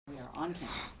on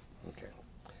camera. Okay.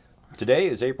 Today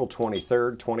is April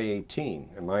 23rd, 2018,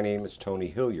 and my name is Tony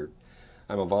Hilliard.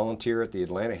 I'm a volunteer at the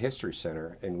Atlanta History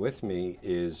Center, and with me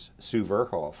is Sue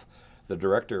Verhoff, the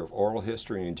Director of Oral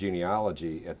History and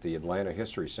Genealogy at the Atlanta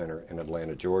History Center in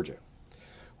Atlanta, Georgia.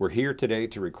 We're here today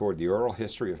to record the oral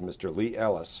history of Mr. Lee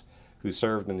Ellis, who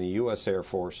served in the U.S. Air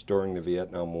Force during the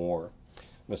Vietnam War.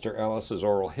 Mr. Ellis's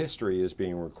oral history is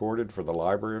being recorded for the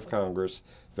Library of Congress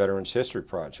Veterans History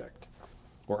Project.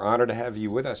 We're honored to have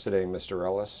you with us today, Mr.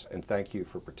 Ellis, and thank you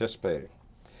for participating.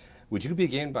 Would you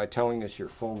begin by telling us your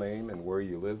full name and where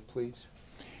you live, please?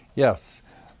 Yes.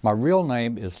 My real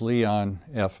name is Leon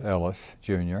F. Ellis,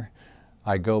 Jr.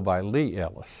 I go by Lee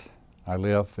Ellis. I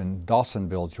live in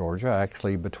Dawsonville, Georgia,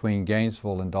 actually between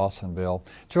Gainesville and Dawsonville.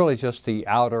 It's really just the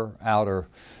outer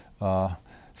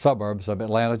suburbs of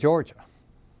Atlanta, Georgia.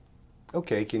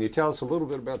 Okay, can you tell us a little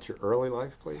bit about your early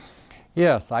life, please?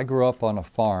 Yes, I grew up on a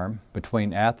farm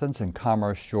between Athens and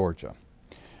Commerce, Georgia.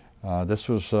 This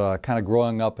was kind of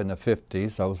growing up in the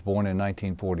 50s. I was born in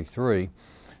 1943.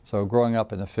 So growing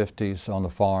up in the 50s on the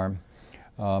farm.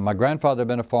 My grandfather had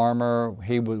been a farmer.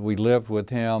 We lived with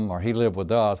him, or he lived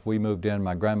with us. We moved in,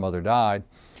 my grandmother died,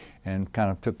 and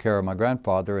kind of took care of my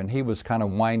grandfather. And he was kind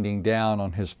of winding down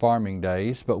on his farming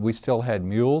days, but we still had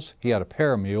mules. He had a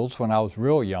pair of mules when I was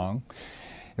real young.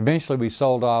 Eventually he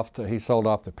sold off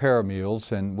the pair of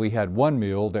mules, and we had one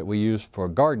mule that we used for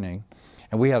gardening.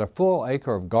 And we had a full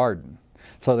acre of garden.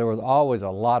 So there was always a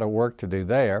lot of work to do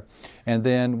there. And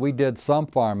then we did some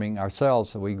farming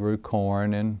ourselves. So we grew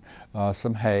corn and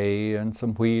some hay and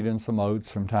some wheat and some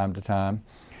oats from time to time.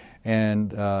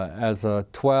 And as a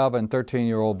 12 and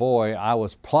 13-year-old boy, I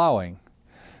was plowing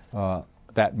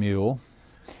that mule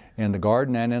in the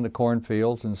garden and in the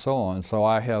cornfields and so on. So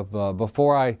I have,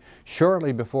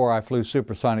 shortly before I flew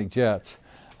supersonic jets,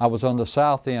 I was on the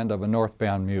south end of a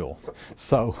northbound mule.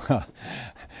 So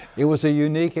it was a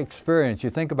unique experience. You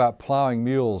think about plowing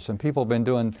mules, and people have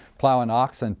been plowing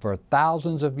oxen for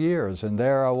thousands of years, and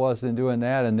there I was doing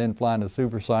that and then flying a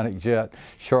supersonic jet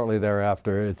shortly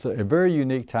thereafter. It's a very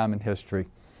unique time in history.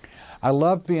 I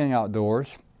loved being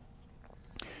outdoors.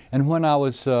 And when I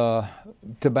was, to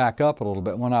back up a little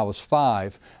bit, when I was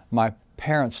 5, my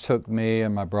parents took me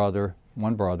and my brother,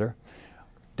 one brother,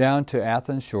 down to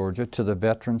Athens, Georgia, to the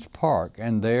Veterans Park.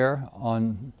 And there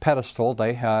on pedestal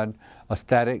they had a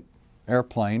static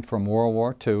airplane from World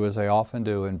War II, as they often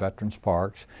do in Veterans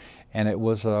Parks, and it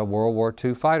was a World War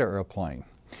II fighter airplane.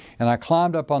 And I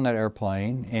climbed up on that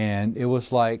airplane, and it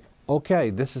was like,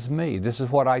 okay, this is me. This is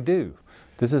what I do.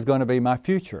 This is going to be my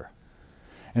future.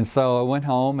 And so I went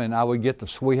home, and I would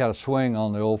we had a swing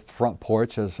on the old front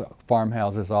porch, as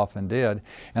farmhouses often did,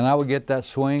 and I would get that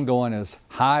swing going as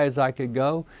high as I could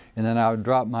go, and then I would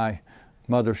drop my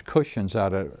mother's cushions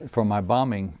out from my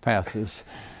bombing passes.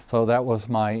 So that was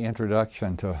my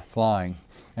introduction to flying.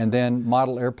 And then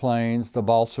model airplanes, the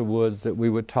balsa woods that we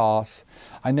would toss.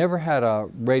 I never had a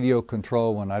radio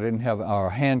control one. I didn't have a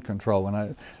hand control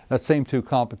one. That seemed too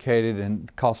complicated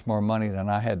and cost more money than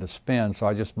I had to spend, so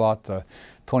I just bought the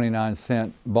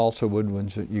 29-cent balsa wood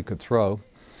ones that you could throw.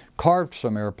 Carved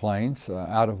some airplanes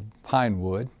out of pine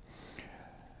wood.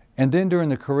 And then during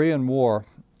the Korean War,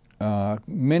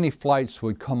 many flights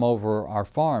would come over our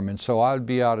farm, and so I would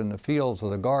be out in the fields of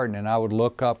the garden, and I would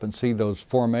look up and see those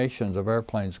formations of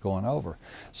airplanes going over.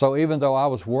 So even though I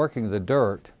was working the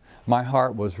dirt, my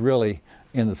heart was really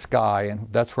in the sky, and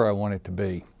that's where I wanted to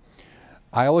be.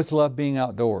 I always loved being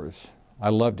outdoors. I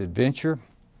loved adventure,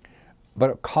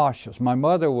 but cautious. My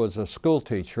mother was a school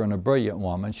teacher and a brilliant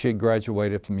woman. She had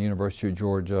graduated from the University of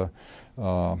Georgia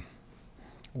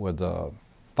with a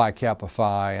Phi Kappa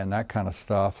Phi and that kind of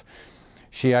stuff.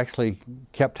 She actually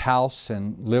kept house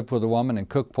and lived with a woman and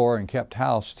cooked for her and kept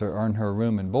house to earn her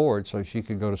room and board so she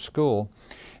could go to school.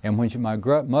 And when my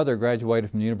mother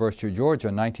graduated from the University of Georgia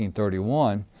in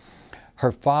 1931,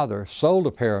 her father sold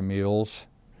a pair of mules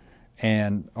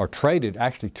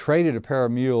actually traded a pair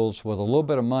of mules with a little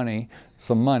bit of money,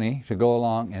 some money to go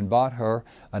along, and bought her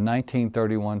a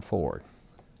 1931 Ford.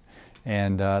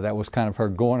 And that was kind of her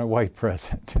going away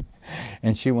present.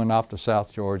 And she went off to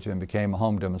South Georgia and became a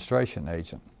home demonstration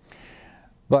agent.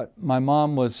 But my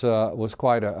mom was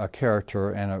quite a character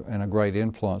and a great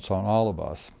influence on all of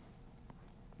us.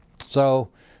 So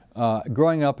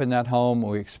growing up in that home,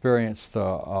 we experienced a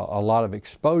lot of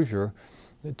exposure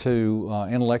to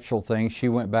intellectual things. She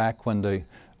went back when the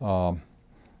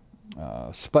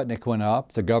Sputnik went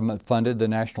up. The government funded the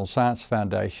National Science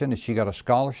Foundation, and she got a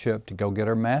scholarship to go get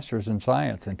her master's in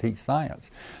science and teach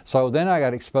science. So then I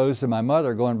got exposed to my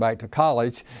mother going back to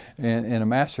college in a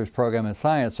master's program in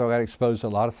science, so I got exposed to a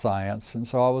lot of science, and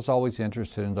so I was always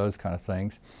interested in those kind of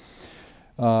things.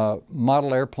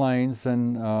 model airplanes,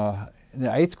 and in the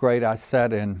 8th grade I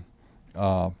sat in,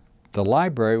 the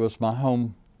library was my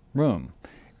home room,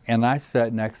 and I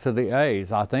sat next to the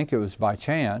A's. I think it was by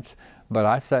chance, but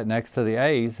I sat next to the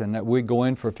A's, and we'd go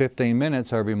in for 15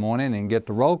 minutes every morning and get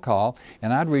the roll call,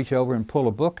 and I'd reach over and pull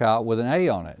a book out with an A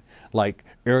on it, like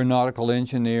aeronautical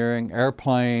engineering,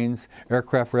 airplanes,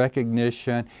 aircraft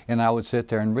recognition, and I would sit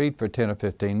there and read for 10 or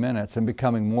 15 minutes and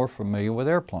becoming more familiar with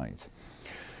airplanes.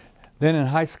 Then in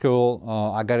high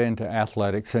school, I got into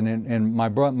athletics, and my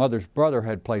mother's brother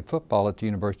had played football at the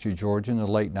University of Georgia in the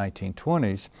late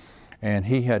 1920s, and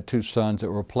he had 2 sons that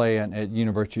were playing at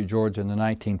University of Georgia in the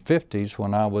 1950s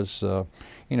when I was, 10,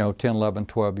 11,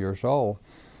 12 years old.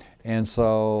 And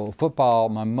so football,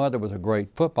 my mother was a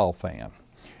great football fan,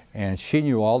 and she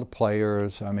knew all the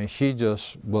players. I mean, she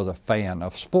just was a fan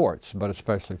of sports, but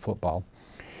especially football.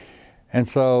 And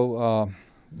so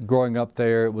growing up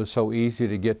there, it was so easy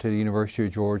to get to the University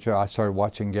of Georgia. I started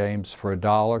watching games for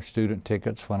 $1, student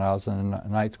tickets, when I was in the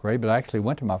 9th grade, but I actually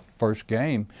went to my first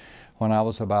game when I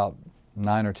was about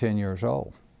 9 or 10 years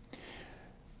old.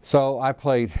 So I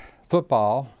played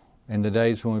football in the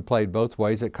days when we played both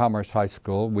ways at Commerce High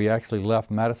School. We actually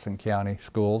left Madison County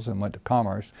schools and went to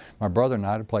Commerce. My brother and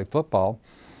I had played football,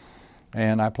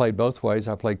 and I played both ways.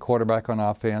 I played quarterback on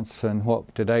offense and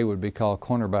what today would be called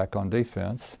cornerback on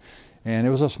defense. And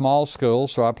it was a small school,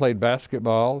 so I played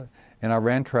basketball, and I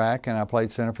ran track, and I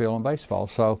played center field and baseball.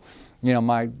 So,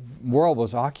 my world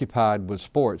was occupied with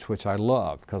sports, which I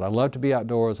loved, because I loved to be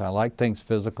outdoors. I liked things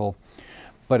physical.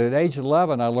 But at age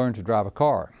 11, I learned to drive a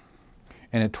car.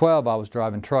 And at 12, I was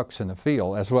driving trucks in the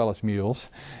field, as well as mules.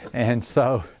 And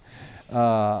so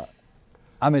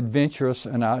I'm adventurous,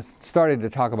 and I started to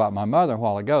talk about my mother a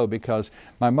while ago, because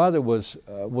my mother was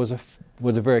a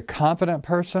very confident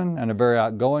person and a very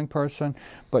outgoing person,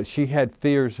 but she had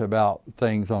fears about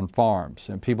things on farms,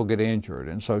 and people get injured,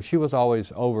 and so she was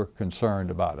always over concerned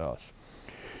about us.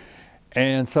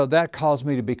 And so that caused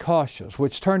me to be cautious,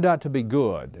 which turned out to be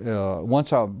good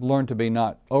once I learned to be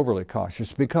not overly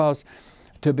cautious, because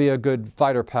to be a good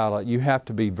fighter pilot, you have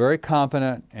to be very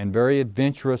confident and very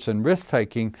adventurous and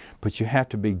risk-taking, but you have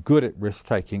to be good at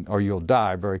risk-taking or you'll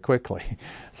die very quickly.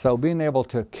 So being able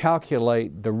to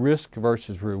calculate the risk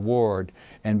versus reward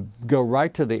and go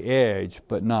right to the edge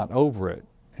but not over it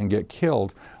and get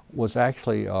killed was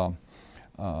actually a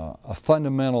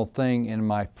fundamental thing in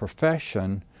my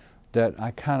profession that I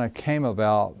kind of came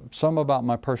about, some about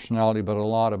my personality, but a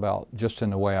lot about just in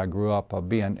the way I grew up, of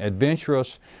being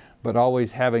adventurous, but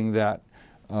always having that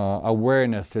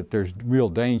awareness that there's real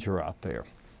danger out there,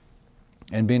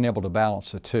 and being able to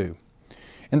balance the two.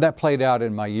 And that played out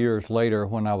in my years later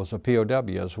when I was a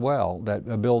POW as well, that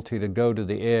ability to go to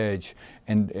the edge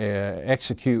and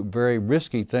execute very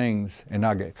risky things and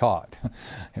not get caught.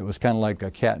 It was kind of like a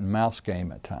cat and mouse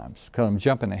game at times, because I'm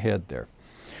jumping ahead there.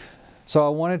 So I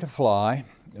wanted to fly,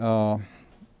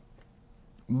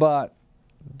 but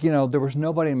there was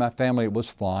nobody in my family that was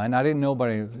flying. I didn't know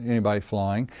anybody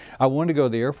flying. I wanted to go to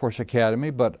the Air Force Academy,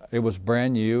 but it was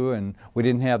brand new, and we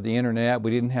didn't have the internet.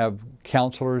 We didn't have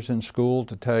counselors in school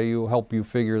to help you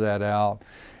figure that out.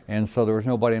 And so there was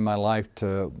nobody in my life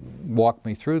to walk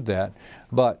me through that.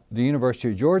 But the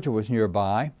University of Georgia was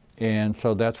nearby, and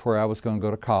so that's where I was going to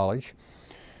go to college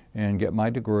and get my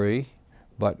degree.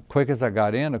 But quick as I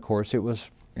got in, of course, it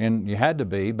was, and you had to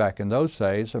be, back in those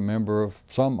days, a member of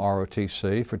some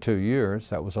ROTC for 2 years.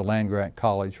 That was a land-grant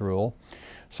college rule.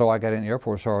 So I got in Air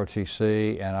Force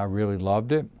ROTC, and I really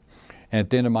loved it. And at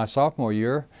the end of my sophomore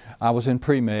year, I was in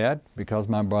pre-med, because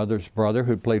my brother's brother,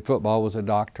 who played football, was a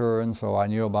doctor, and so I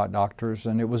knew about doctors,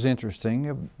 and it was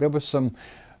interesting. There was some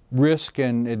risk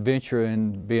and adventure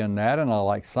in being that, and I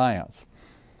liked science.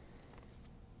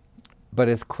 But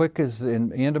as quick as the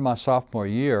end of my sophomore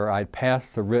year, I'd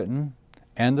passed the written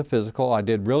and the physical. I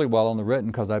did really well on the written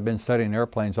because I'd been studying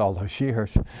airplanes all those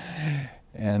years.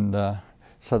 And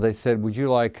so they said, would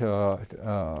you like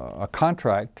a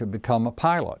contract to become a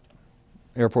pilot?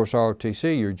 Air Force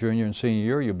ROTC, your junior and senior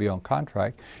year, you'll be on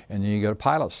contract, and then you get a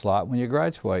pilot slot when you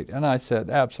graduate. And I said,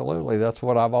 absolutely, that's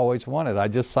what I've always wanted. I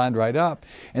just signed right up.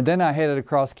 And then I headed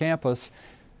across campus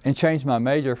and changed my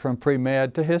major from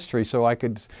pre-med to history so I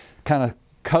could kind of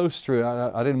coast through.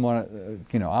 I didn't want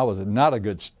to, I was not a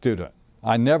good student.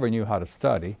 I never knew how to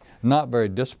study, not very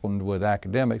disciplined with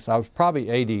academics. I was probably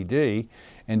ADD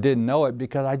and didn't know it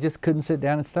because I just couldn't sit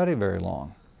down and study very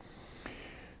long.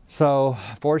 So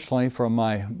fortunately, from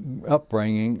my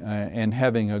upbringing and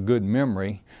having a good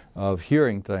memory of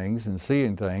hearing things and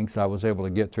seeing things, I was able to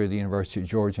get through the University of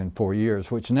Georgia in 4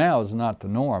 years, which now is not the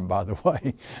norm, by the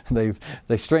way.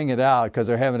 They string it out because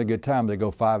they're having a good time. They go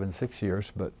 5 and 6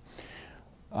 years, but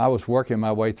I was working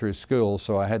my way through school,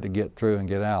 so I had to get through and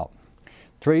get out.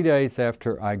 3 days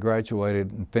after I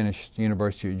graduated and finished the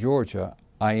University of Georgia,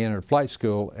 I entered flight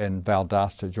school in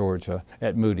Valdosta, Georgia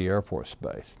at Moody Air Force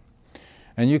Base.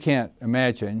 And you can't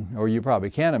imagine, or you probably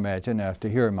can't imagine after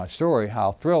hearing my story,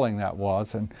 how thrilling that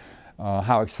was and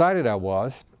how excited I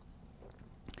was.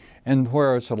 And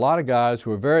whereas a lot of guys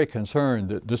were very concerned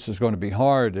that this is going to be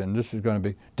hard and this is going to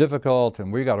be difficult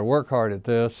and we got to work hard at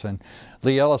this, and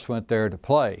Lee Ellis went there to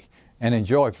play and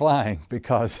enjoy flying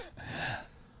because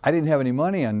I didn't have any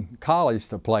money in college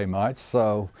to play much.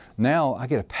 So now I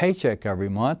get a paycheck every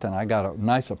month, and I got a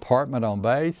nice apartment on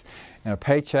base and a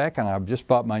paycheck, and I've just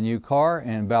bought my new car,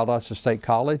 and Valdosta State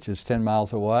College is 10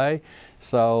 miles away.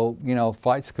 So, you know,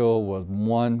 flight school was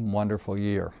one wonderful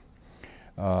year.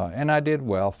 And I did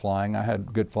well flying. I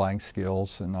had good flying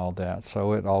skills and all that,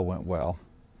 so it all went well.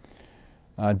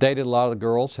 I dated a lot of the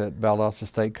girls at Valdosta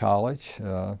State College,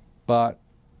 but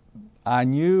I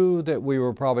knew that we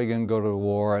were probably going to go to the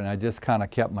war, and I just kind of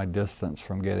kept my distance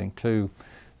from getting too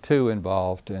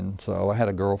involved. And so I had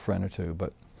a girlfriend or two,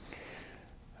 but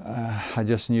I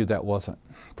just knew that wasn't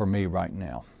for me right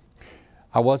now.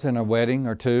 I was in a wedding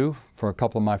or two for a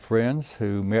couple of my friends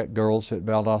who met girls at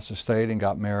Valdosta State and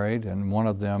got married, and one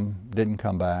of them didn't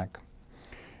come back.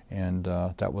 And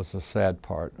that was the sad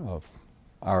part of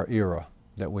our era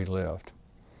that we lived.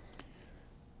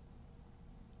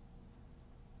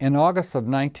 In August of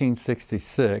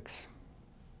 1966,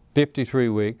 53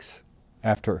 weeks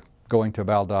after going to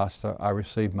Valdosta, I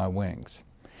received my wings.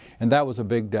 And that was a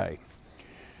big day.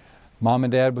 Mom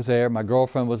and Dad was there, my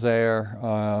girlfriend was there,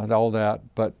 all that.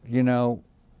 But, you know,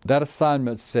 that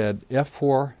assignment said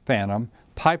F-4 Phantom,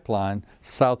 Pipeline,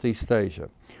 Southeast Asia,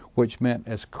 which meant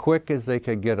as quick as they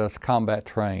could get us combat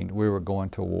trained, we were going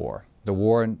to war. The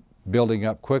war building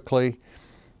up quickly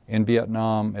in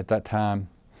Vietnam at that time.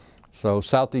 So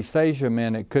Southeast Asia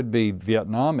meant it could be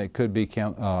Vietnam, it could be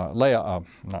Laos,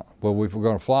 well, we were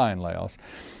going to fly in Laos.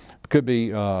 It could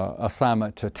be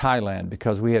assignment to Thailand,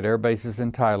 because we had air bases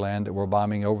in Thailand that were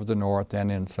bombing over the north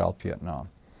and in South Vietnam.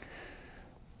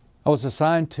 I was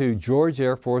assigned to George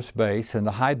Air Force Base in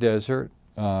the high desert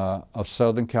of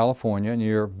Southern California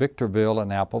near Victorville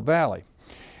and Apple Valley.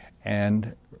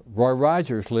 And Roy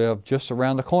Rogers lived just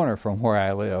around the corner from where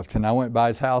I lived, and I went by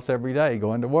his house every day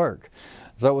going to work.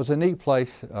 So it was a neat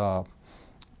place,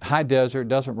 high desert,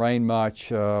 doesn't rain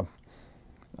much, a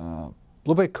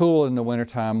little bit cool in the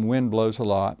wintertime, wind blows a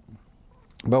lot.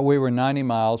 But we were 90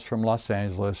 miles from Los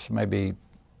Angeles, maybe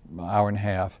an hour and a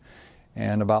half,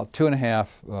 and about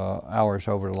 2.5 hours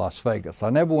over to Las Vegas. I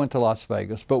never went to Las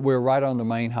Vegas, but we were right on the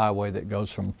main highway that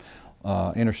goes from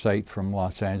interstate from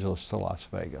Los Angeles to Las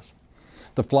Vegas.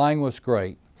 The flying was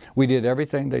great. We did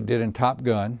everything they did in Top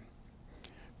Gun,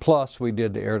 plus we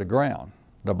did the air-to-ground,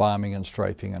 the bombing and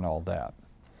strafing and all that.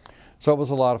 So it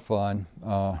was a lot of fun.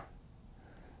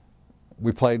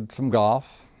 We played some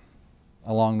golf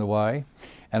along the way,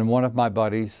 and one of my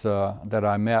buddies that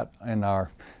I met in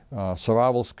our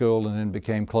survival school and then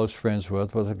became close friends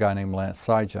with was a guy named Lance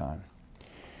Sijon.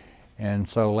 And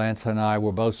so Lance and I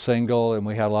were both single, and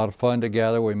we had a lot of fun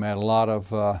together. We met a lot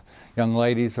of young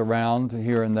ladies around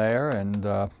here and there, and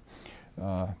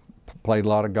played a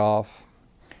lot of golf.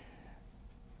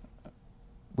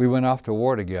 We went off to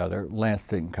war together. Lance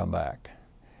didn't come back.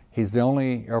 He's the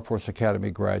only Air Force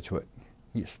Academy graduate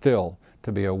still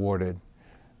to be awarded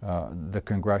the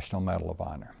Congressional Medal of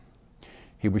Honor.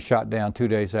 He was shot down 2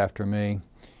 days after me,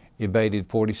 evaded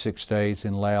 46 days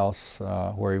in Laos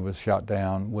where he was shot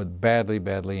down with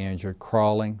badly injured,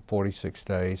 crawling 46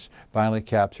 days, finally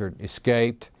captured,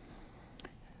 escaped,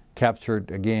 captured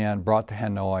again, brought to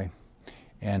Hanoi,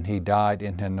 and he died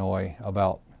in Hanoi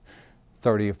about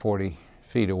 30 or 40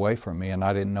 feet away from me, and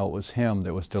I didn't know it was him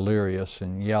that was delirious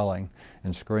and yelling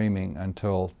and screaming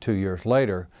until 2 years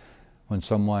later when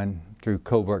someone through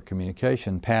covert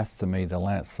communication passed to me the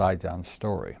Lance Sijon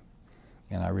story,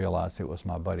 and I realized it was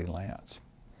my buddy Lance.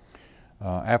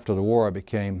 After the war, I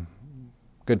became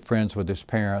good friends with his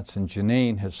parents, and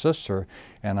Janine, his sister,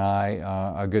 and I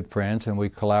are good friends, and we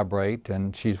collaborate,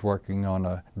 and she's working on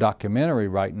a documentary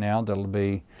right now that'll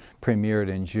be premiered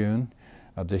in June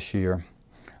of this year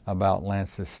about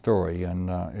Lance's story, and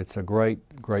it's a great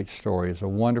story. He's a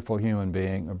wonderful human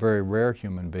being, a very rare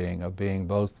human being, of being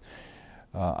both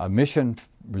a mission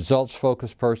results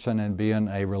focused person and being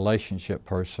a relationship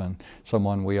person,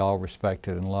 someone we all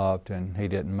respected and loved, and he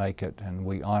didn't make it, and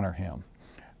we honor him,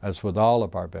 as with all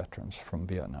of our veterans from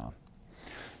Vietnam.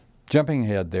 Jumping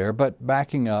ahead there, but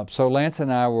backing up, so Lance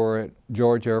and I were at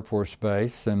George Air Force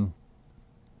Base, and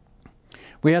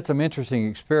we had some interesting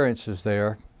experiences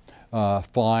there.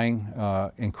 flying,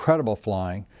 incredible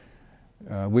flying.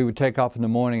 We would take off in the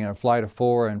morning in a flight of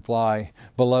 4 and fly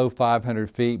below 500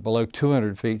 feet, below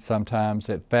 200 feet sometimes,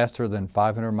 at faster than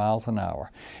 500 miles an hour.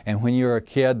 And when you're a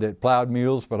kid that plowed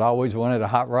mules but always wanted a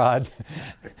hot rod,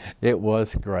 it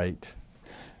was great.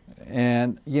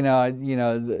 And I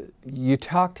listen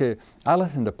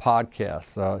to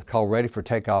podcasts called Ready for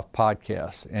Takeoff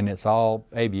podcasts, and it's all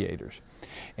aviators.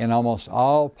 And almost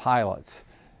all pilots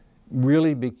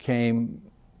really became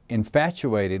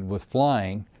infatuated with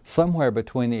flying somewhere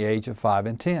between the age of 5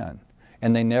 and 10.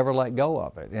 And they never let go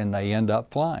of it, and they end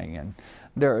up flying. And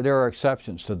there are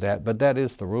exceptions to that, but that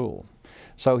is the rule.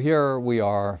 So here we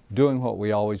are doing what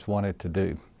we always wanted to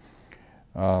do.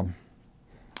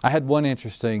 I had one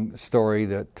interesting story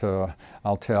that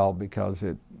I'll tell because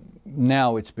it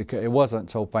wasn't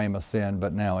so famous then,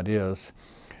 but now it is.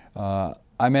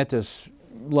 I met this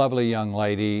lovely young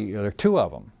lady. There are 2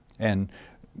 of them, and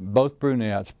both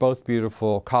brunettes, both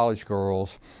beautiful college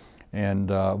girls, and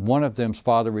one of them's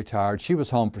father retired. She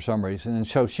was home for some reason, and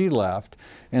so she left,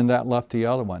 and that left the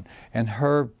other one. And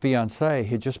her fiancé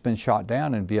had just been shot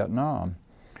down in Vietnam.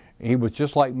 He was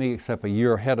just like me, except a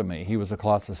year ahead of me. He was a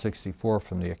class of '64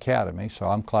 from the academy, so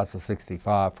I'm class of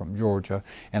 '65 from Georgia.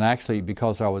 And actually,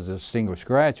 because I was a distinguished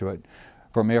graduate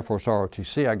from Air Force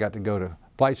ROTC, I got to go to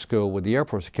flight school with the Air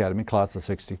Force Academy, class of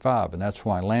 '65, and that's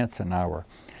why Lance and I were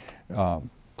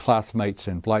classmates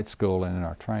in flight school and in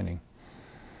our training.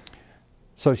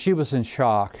 So she was in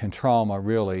shock and trauma,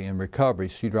 really, in recovery.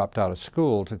 She dropped out of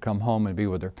school to come home and be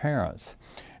with her parents.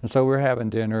 And so we were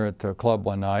having dinner at the club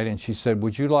one night, and she said,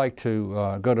 "Would you like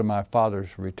to go to my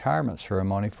father's retirement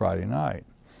ceremony Friday night?"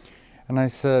 And I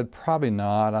said, "Probably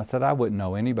not." I said, "I wouldn't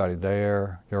know anybody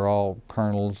there. They're all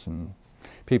colonels and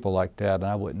people like that, and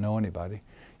I wouldn't know anybody."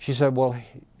 She said, "Well,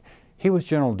 he was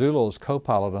General Doolittle's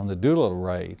co-pilot on the Doolittle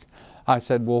raid." I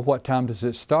said, "Well, what time does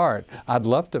it start? I'd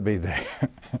love to be there."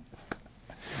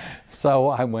 So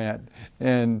I went,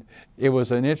 and it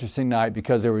was an interesting night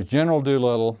because there was General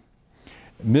Doolittle,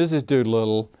 Mrs.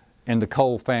 Doolittle, and the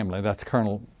Cole family. That's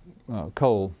Colonel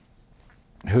Cole,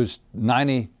 who's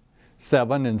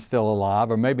 97 and still alive,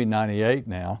 or maybe 98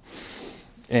 now,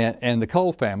 and the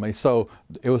Cole family. So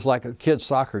it was like a kid's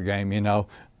soccer game, you know.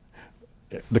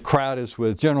 The crowd is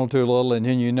with General Doolittle, and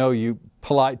then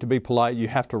to be polite, you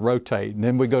have to rotate. And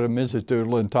then we go to Mrs.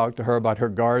 Doolittle and talk to her about her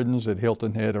gardens at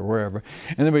Hilton Head or wherever.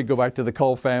 And then we go back to the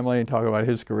Cole family and talk about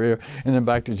his career, and then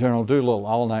back to General Doolittle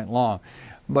all night long.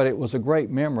 But it was a great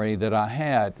memory that I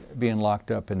had being locked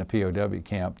up in the POW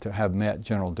camp to have met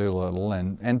General Doolittle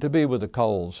and to be with the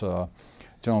Coles.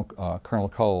 Colonel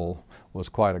Cole was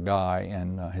quite a guy,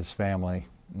 and his family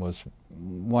was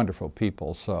wonderful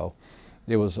people. So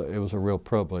it was a real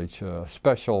privilege,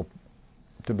 special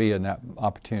to be in that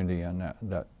opportunity and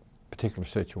that particular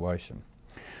situation.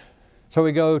 So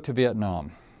we go to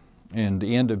Vietnam in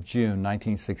the end of June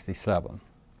 1967.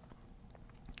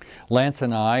 Lance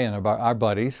and I and our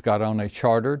buddies got on a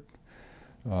chartered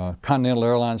Continental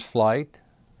Airlines flight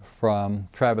from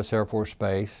Travis Air Force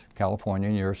Base, California,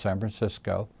 near San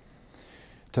Francisco,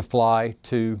 to fly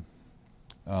to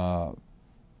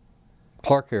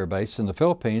Clark Air Base in the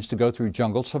Philippines to go through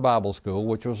Jungle Survival School,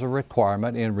 which was a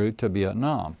requirement en route to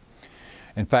Vietnam.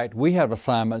 In fact, we have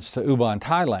assignments to Ubon,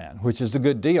 Thailand, which is a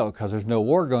good deal because there's no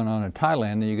war going on in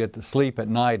Thailand, and you get to sleep at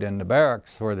night in the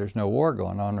barracks where there's no war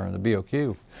going on, or in the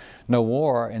BOQ, no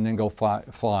war, and then go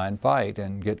fly and fight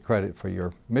and get credit for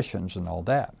your missions and all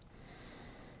that.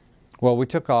 Well, we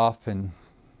took off and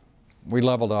we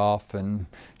leveled off, and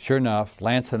sure enough,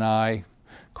 Lance and I,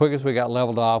 quick as we got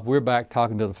leveled off, we're back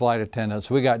talking to the flight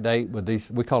attendants. We got date with these,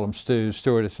 we call them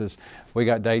stewardesses. We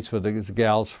got dates with these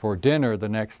gals for dinner the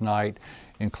next night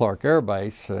in Clark Air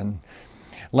Base. And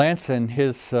Lance and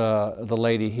the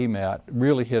lady he met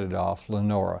really hit it off,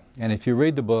 Lenora. And if you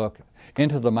read the book,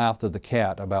 Into the Mouth of the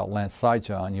Cat, about Lance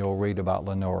Sijon, you'll read about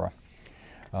Lenora.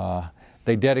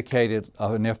 They dedicated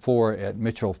an F4 at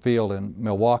Mitchell Field in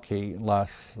Milwaukee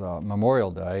last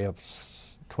Memorial Day of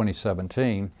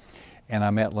 2017. And I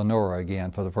met Lenora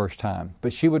again for the first time.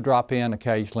 But she would drop in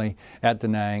occasionally at Da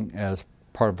Nang as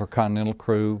part of her Continental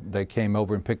crew. They came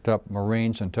over and picked up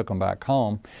Marines and took them back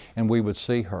home, and we would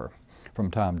see her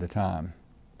from time to time.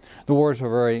 The wars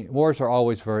are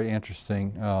always very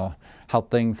interesting, how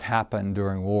things happen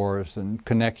during wars and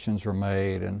connections are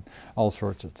made and all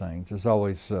sorts of things. There's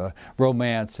always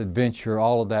romance, adventure,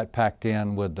 all of that packed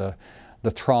in with the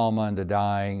trauma and the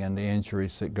dying and the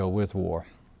injuries that go with war.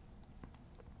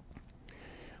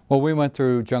 Well, we went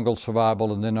through jungle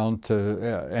survival and then on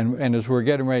to, and as we were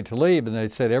getting ready to leave, and they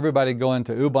said, everybody going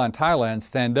to Ubon, Thailand,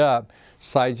 stand up.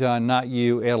 Saigon, not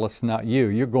you. Ellis, not you.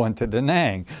 You're going to Da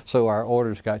Nang. So our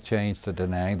orders got changed to Da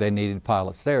Nang. They needed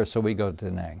pilots there, so we go to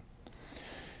Da Nang.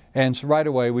 And so right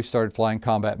away, we started flying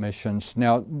combat missions.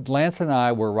 Now, Lance and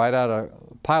I were right out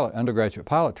of undergraduate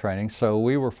pilot training, so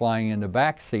we were flying in the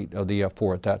back seat of the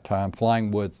F-4 at that time,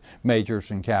 flying with majors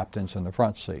and captains in the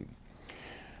front seat.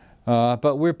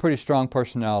 But we're pretty strong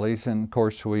personalities, and of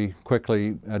course we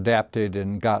quickly adapted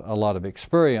and got a lot of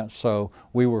experience, so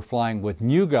we were flying with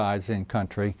new guys in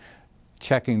country,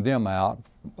 checking them out.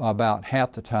 About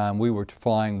half the time we were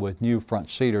flying with new front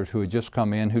seaters who had just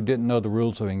come in, who didn't know the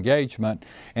rules of engagement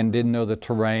and didn't know the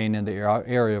terrain and the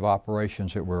area of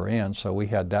operations that we're in, so we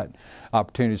had that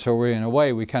opportunity. So in a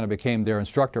way we kind of became their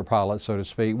instructor pilots, so to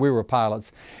speak. We were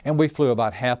pilots and we flew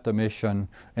about half the mission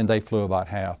and they flew about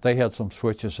half. They had some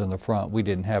switches in the front we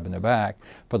didn't have in the back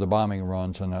for the bombing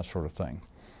runs and that sort of thing.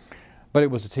 But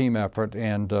it was a team effort,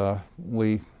 and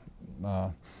we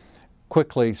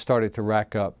quickly started to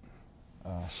rack up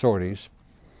sorties,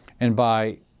 and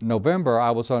by November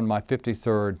I was on my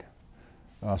 53rd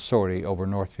sortie over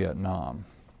North Vietnam.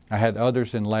 I had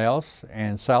others in Laos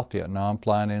and South Vietnam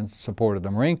flying in support of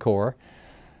the Marine Corps,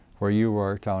 where you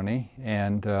were, Tony,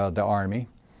 and the Army.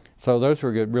 So those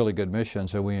were really good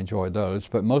missions, and we enjoyed those.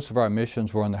 But most of our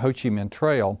missions were on the Ho Chi Minh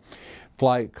Trail.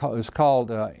 It was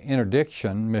called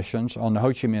interdiction missions on the Ho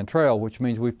Chi Minh Trail, which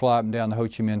means we fly up and down the Ho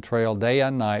Chi Minh Trail day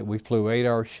and night. We flew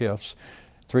 8-hour shifts,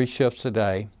 3 shifts a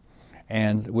day,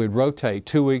 and we'd rotate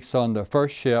 2 weeks on the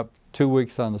first shift, 2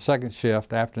 weeks on the second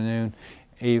shift, afternoon,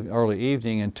 early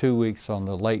evening, and 2 weeks on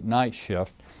the late night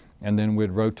shift, and then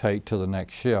we'd rotate to the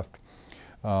next shift.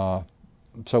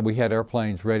 So we had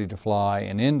airplanes ready to fly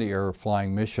and in the air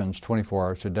flying missions 24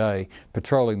 hours a day,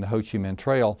 patrolling the Ho Chi Minh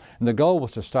Trail. And the goal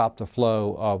was to stop the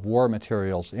flow of war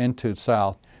materials into the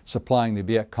south, supplying the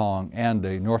Viet Cong and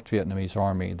the North Vietnamese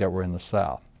Army that were in the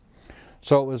south.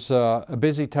 So it was a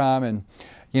busy time, and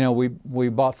you know, we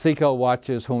bought Seiko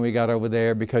watches when we got over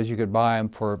there because you could buy them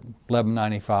for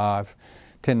 $11.95,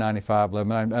 $10.95,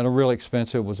 $11.95, and a really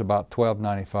expensive was about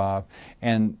 $12.95.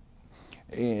 And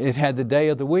it had the day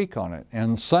of the week on it,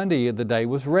 and Sunday of the day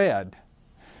was red.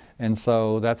 And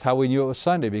so that's how we knew it was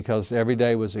Sunday, because every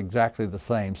day was exactly the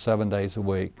same. 7 days a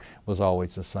week was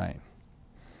always the same.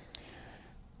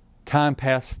 Time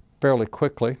passed fairly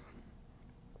quickly.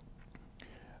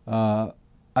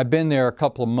 I've been there a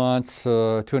couple of months,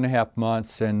 2.5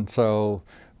 months, and so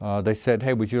they said,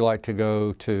 hey, would you like to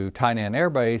go to Tainan Air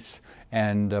Base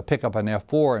and pick up an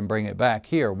F-4 and bring it back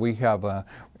here? We have an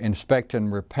inspect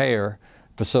and repair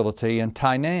facility in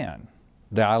Tainan,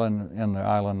 the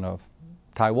island of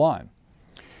Taiwan.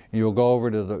 You'll go over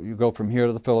to you go from here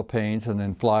to the Philippines and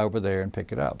then fly over there and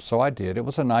pick it up. So I did. It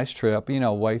was a nice trip, you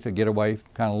know, way to get away,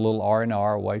 kind of a little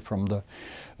R&R away from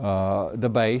the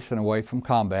base and away from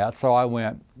combat. So I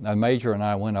went, a major and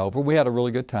I went over. We had a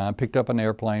really good time, picked up an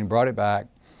airplane, brought it back.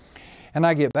 And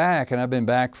I get back, and I've been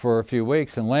back for a few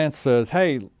weeks, and Lance says,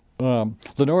 hey,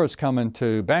 Lenore's coming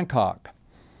to Bangkok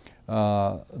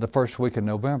the first week of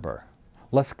November.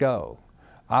 Let's go.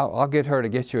 I'll get her to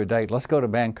get you a date. Let's go to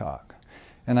Bangkok.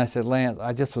 And I said, Lance,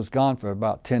 I just was gone for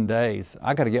about 10 days.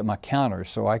 I got to get my counters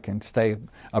so I can stay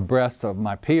abreast of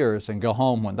my peers and go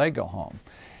home when they go home.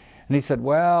 And he said,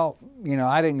 well, you know,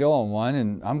 I didn't go on one,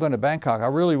 and I'm going to Bangkok. I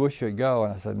really wish you'd go.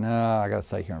 And I said, no, I got to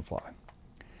stay here and fly.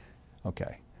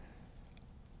 Okay.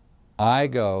 I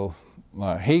go,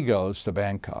 he goes to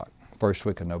Bangkok first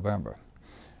week of November.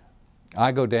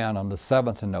 I go down on the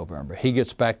 7th of November. He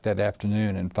gets back that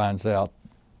afternoon and finds out,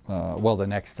 well, the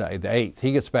next day, the 8th.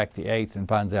 He gets back the 8th and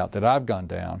finds out that I've gone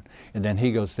down, and then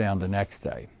he goes down the next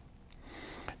day.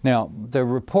 Now, the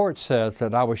report says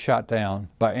that I was shot down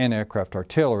by anti-aircraft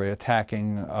artillery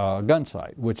attacking a gun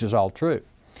site, which is all true.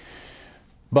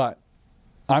 But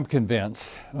I'm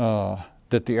convinced that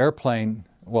the airplane,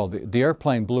 well, the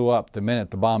airplane blew up the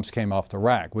minute the bombs came off the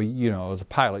rack. We, you know, as a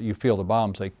pilot, you feel the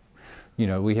bombs. They, you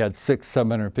know, we had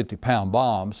 750-pound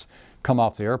bombs come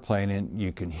off the airplane, and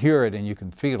you can hear it and you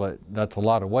can feel it. That's a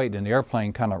lot of weight, and the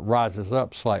airplane kind of rises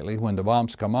up slightly when the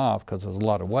bombs come off because there's a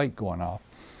lot of weight going off.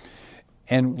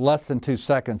 And less than 2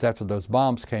 seconds after those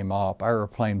bombs came off, our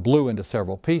airplane blew into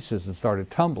several pieces and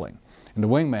started tumbling. And the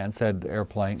wingman said the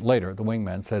airplane, later, the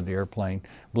wingman said the airplane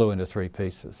blew into 3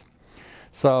 pieces.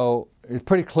 So it's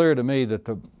pretty clear to me that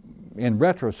in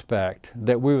retrospect,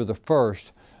 that we were the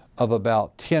first of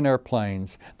about 10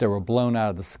 airplanes that were blown out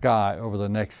of the sky over the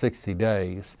next 60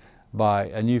 days by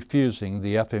a new fusing,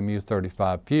 the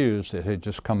FMU-35 fuse that had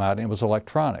just come out, and it was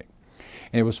electronic.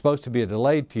 And it was supposed to be a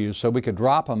delayed fuse, so we could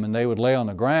drop them and they would lay on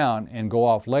the ground and go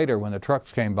off later when the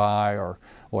trucks came by or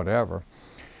whatever.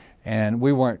 And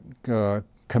we weren't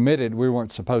committed, we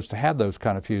weren't supposed to have those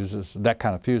kind of fuses,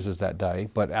 that day,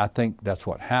 but I think that's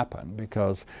what happened,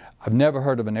 because I've never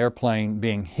heard of an airplane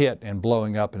being hit and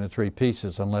blowing up into 3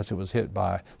 pieces unless it was hit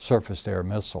by a surface-to-air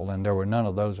missile, and there were none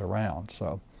of those around.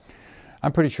 So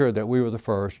I'm pretty sure that we were the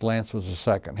first. Lance was the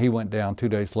second. He went down 2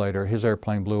 days later. His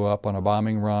airplane blew up on a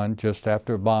bombing run just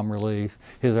after a bomb release.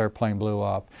 His airplane blew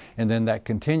up, and then that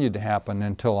continued to happen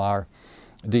until our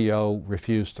DO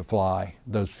refused to fly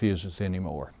those fuses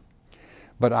anymore.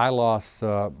 But I lost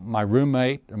my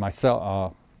roommate, my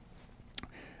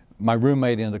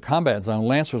roommate in the combat zone.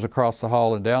 Lance was across the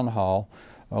hall and down the hall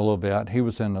a little bit. He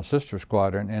was in a sister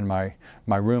squadron, and my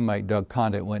roommate, Doug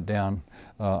Condit, went down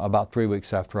about 3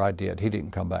 weeks after I did. He didn't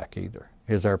come back either.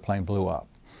 His airplane blew up.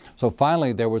 So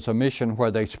finally there was a mission where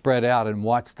they spread out and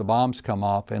watched the bombs come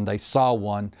off, and they saw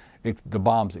the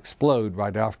bombs explode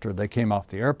right after they came off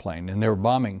the airplane. And they were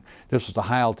bombing, this was the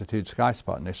high altitude sky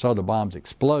spot, and they saw the bombs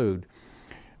explode.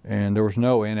 And there was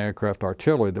no anti-aircraft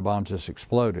artillery, the bombs just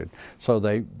exploded. So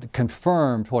they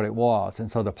confirmed what it was,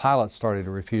 and so the pilots started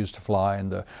to refuse to fly,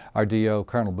 and our DO,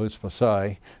 Colonel Boots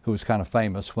Massey, who was kind of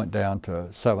famous, went down to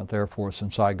 7th Air Force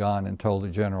in Saigon and told the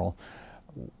general,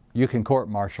 you can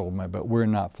court-martial me, but we're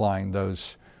not flying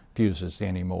those fuses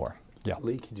anymore. Yeah.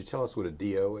 Lee, could you tell us what a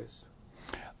DO is?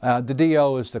 The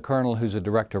DO is the colonel who's a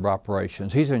director of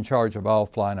operations. He's in charge of all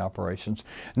flying operations.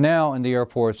 Now in the Air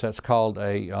Force that's called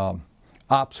a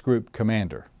Ops Group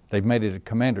Commander. They've made it a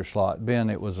commander slot. Then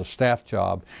it was a staff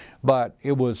job, but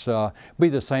it was be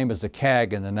the same as the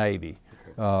CAG in the Navy,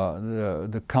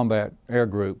 the Combat Air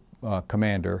Group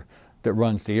Commander that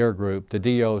runs the air group. The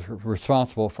DO is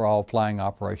responsible for all flying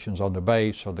operations on the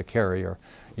base or the carrier.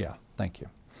 Yeah, thank you.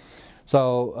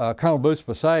 So Colonel Boots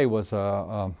Massey was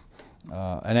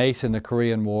an ace in the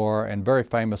Korean War and very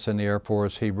famous in the Air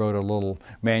Force. He wrote a little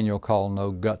manual called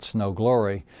No Guts, No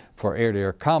Glory for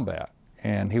air-to-air combat.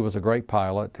 And he was a great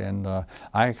pilot, and I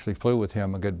actually flew with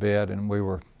him a good bit, and we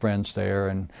were friends there,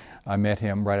 and I met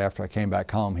him right after I came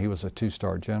back home. He was a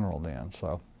 2-star general then.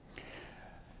 So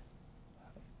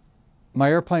my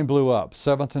airplane blew up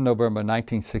 7th of November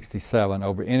 1967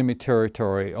 over enemy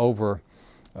territory, over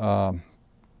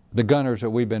the gunners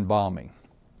that we've been bombing.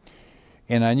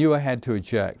 And I knew I had to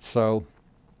eject, so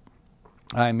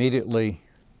I immediately,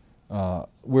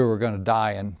 we were going to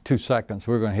die in 2 seconds.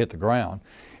 We were going to hit the ground.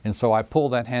 And so I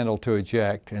pulled that handle to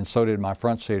eject, and so did my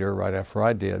front seater right after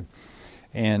I did.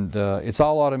 And it's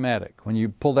all automatic. When you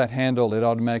pull that handle, it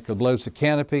automatically blows the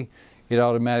canopy. It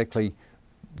automatically,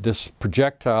 this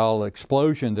projectile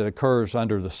explosion that occurs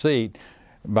under the seat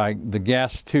by the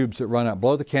gas tubes that run up,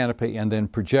 blow the canopy, and then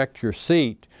project your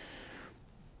seat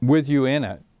with you in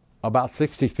it about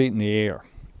 60 feet in the air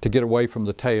to get away from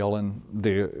the tail and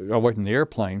away from the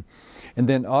airplane. And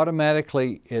then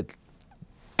automatically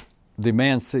the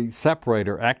man seat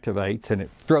separator activates, and it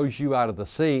throws you out of the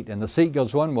seat, and the seat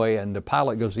goes one way and the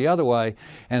pilot goes the other way.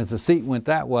 And as the seat went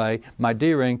that way, my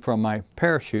D-ring from my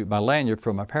parachute, my lanyard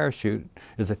from my parachute,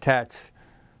 is attached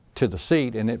to the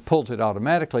seat, and it pulls it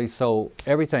automatically. So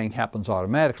everything happens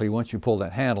automatically once you pull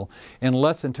that handle. In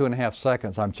less than 2.5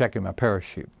 seconds, I'm checking my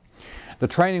parachute. The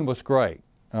training was great.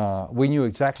 We knew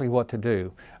exactly what to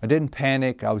do. I didn't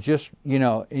panic. I was just, you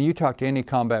know, you talk to any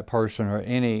combat person or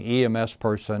any EMS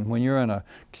person, when you're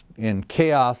in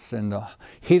chaos in the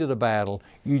heat of the battle,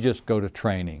 you just go to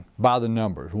training by the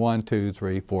numbers, 1, 2,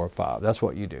 3, 4, 5. That's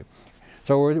what you do.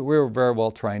 So we were very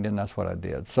well trained, and that's what I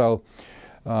did. So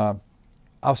I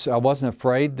wasn't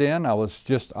afraid then. I was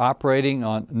just operating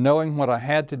on knowing what I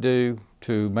had to do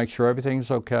to make sure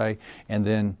everything's okay, and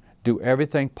then do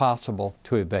everything possible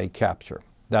to evade capture.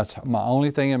 That's my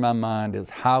only thing in my mind, is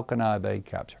how can I evade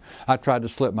capture? I tried to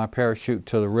slip my parachute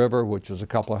to the river, which was a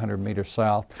couple of 100 meters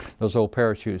south. Those old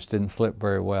parachutes didn't slip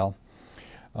very well.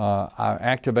 I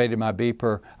activated my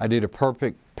beeper. I did a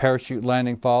perfect parachute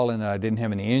landing fall, and I didn't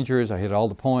have any injuries. I hit all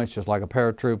the points just like a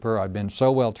paratrooper. I'd been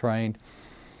so well trained.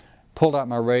 Pulled out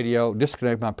my radio,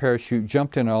 disconnected my parachute,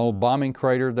 jumped in an old bombing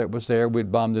crater that was there.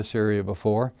 We'd bombed this area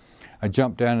before. I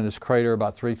jumped down in this crater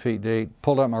about 3 feet deep,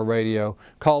 pulled out my radio,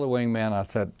 called the wingman. I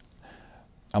said,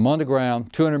 I'm on the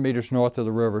ground, 200 meters north of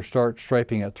the river, start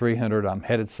strafing at 300, I'm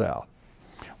headed south.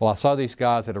 Well, I saw these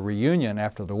guys at a reunion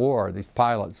after the war, these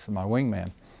pilots, my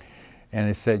wingman, and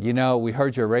they said, you know, we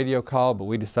heard your radio call, but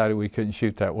we decided we couldn't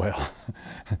shoot that well.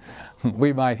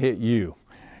 We might hit you.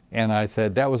 And I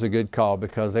said, that was a good call,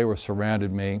 because they were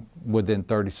surrounded me. Within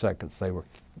 30 seconds, they were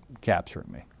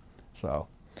capturing me. So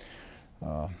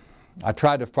I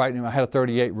tried to frighten him. I had a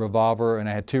 .38 revolver, and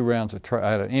I had 2 rounds of,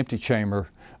 I had an empty chamber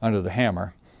under the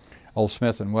hammer, old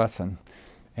Smith & Wesson,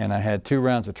 and I had 2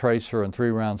 rounds of tracer and 3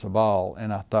 rounds of ball.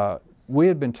 And I thought, we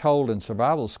had been told in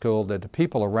survival school that the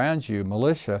people around you,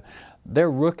 militia,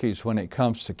 they're rookies when it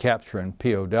comes to capturing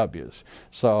POWs.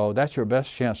 So that's your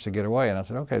best chance to get away. And I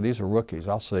said, okay, these are rookies,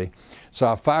 I'll see. So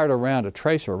I fired a round of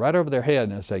tracer right over their head,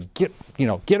 and I said, get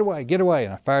away, get away.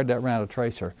 And I fired that round of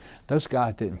tracer. Those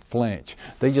guys didn't flinch.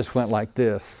 They just went like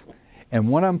this. And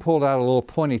one of them pulled out a little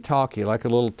pointy talkie, like a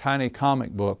little tiny comic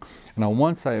book. And on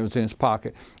one side, it was in his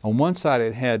pocket. On one side,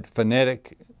 it had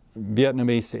phonetic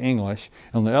Vietnamese to English.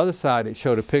 On the other side, it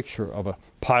showed a picture of a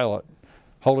pilot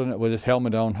holding it with his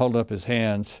helmet on, holding up his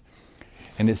hands.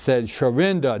 And it said,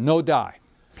 "Surrender, no die."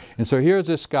 And so here's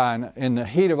this guy in the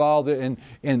heat of all the,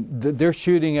 and they're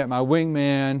shooting at my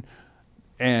wingman,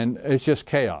 and it's just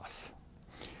chaos.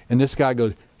 And this guy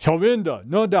goes, "Surrender,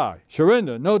 no die,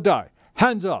 surrender, no die,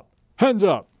 hands up, hands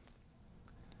up."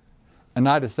 And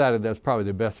I decided that's probably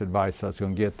the best advice I was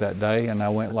going to get that day. And I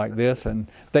went like this, and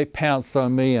they pounced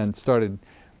on me and started,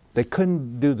 they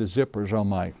couldn't do the zippers on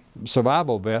my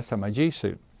survival vest and my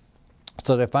G-suit.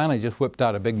 So they finally just whipped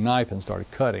out a big knife and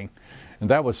started cutting. And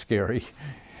that was scary.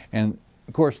 And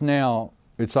of course now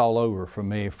it's all over for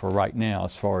me for right now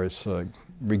as far as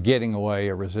getting away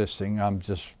or resisting. I'm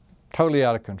just totally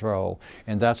out of control.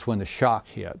 And that's when the shock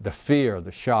hit, the fear,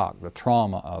 the shock, the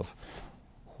trauma of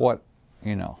what,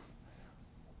 you know,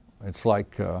 it's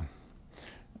like,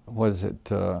 what is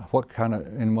it, what kind of,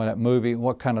 in that movie,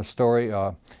 what kind of story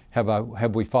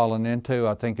have we fallen into?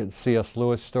 I think it's C.S.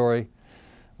 Lewis' story,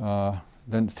 the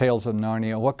Tales of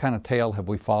Narnia. What kind of tale have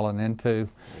we fallen into?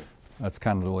 That's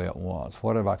kind of the way it was.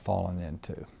 What have I fallen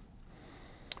into?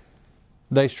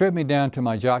 They stripped me down to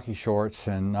my jockey shorts,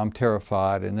 and I'm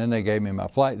terrified. And then they gave me my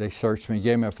flight, they searched me,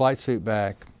 gave me a flight suit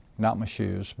back, not my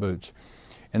shoes, boots.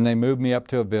 And they moved me up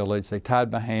to a village. They tied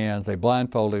my hands, they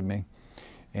blindfolded me.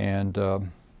 And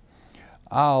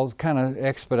I'll kind of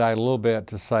expedite a little bit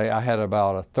to say I had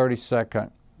about a 30-second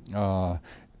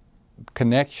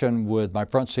connection with my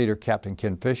front seater, Captain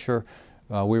Ken Fisher.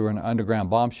 We were in an underground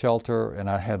bomb shelter, and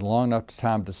I had long enough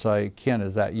time to say, "Ken,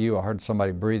 is that you? I heard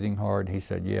somebody breathing hard." He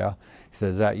said, "Yeah." He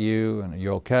said, "Is that you? And are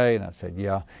you okay?" And I said,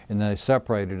 "Yeah." And then they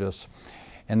separated us.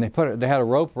 And they had a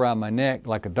rope around my neck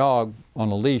like a dog on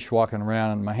a leash walking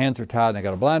around, and my hands are tied, and I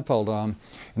got a blindfold on,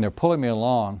 and they're pulling me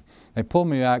along. They pulled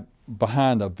me out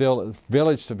behind the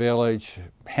village to village,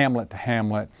 hamlet to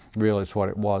hamlet, really is what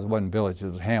it was. It wasn't villages,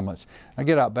 it was hamlets. I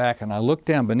get out back, and I look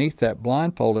down beneath that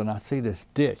blindfold, and I see this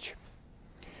ditch.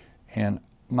 And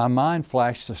my mind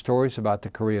flashed to stories about the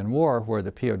Korean War where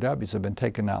the POWs have been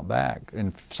taken out back,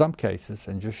 in some cases,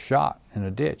 and just shot in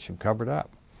a ditch and covered up.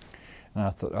 And I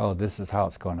thought, oh, this is how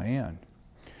it's going to end.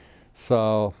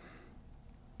 So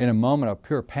in a moment of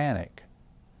pure panic,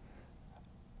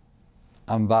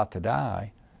 I'm about to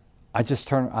die. I just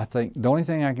turn, I think, the only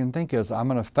thing I can think is I'm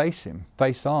going to face him,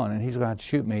 face on, and he's going to have to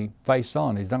shoot me face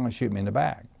on. He's not going to shoot me in the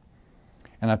back.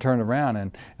 And I turned around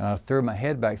and I threw my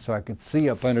head back so I could see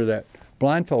up under that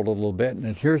blindfold a little bit.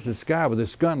 And here's this guy with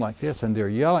this gun like this, and they're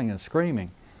yelling and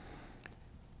screaming.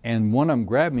 And one of them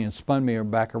grabbed me and spun me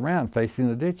back around facing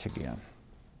the ditch again.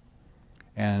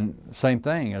 And same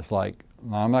thing, it's like,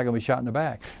 I'm not going to be shot in the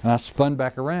back. And I spun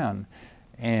back around.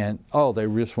 And oh, they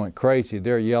just went crazy.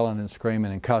 They're yelling and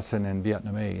screaming and cussing in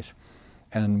Vietnamese.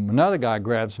 And another guy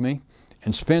grabs me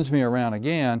and spins me around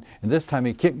again. And this time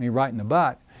he kicked me right in the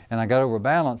butt. And I got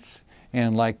overbalanced.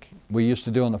 And like we used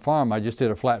to do on the farm, I just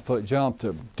did a flat foot jump.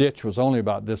 The ditch was only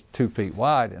about this 2 feet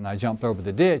wide. And I jumped over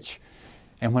the ditch.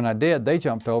 And when I did, they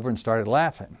jumped over and started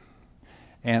laughing.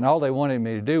 And all they wanted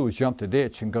me to do was jump the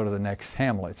ditch and go to the next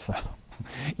hamlet. So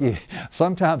yeah,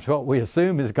 sometimes what we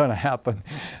assume is going to happen,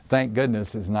 thank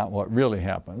goodness, is not what really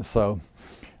happens. So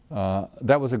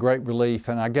that was a great relief.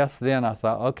 And I guess then I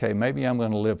thought, okay, maybe I'm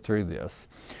going to live through this.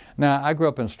 Now, I grew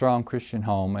up in a strong Christian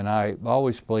home, and I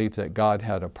always believed that God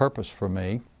had a purpose for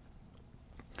me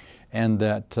and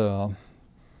that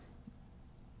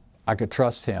I could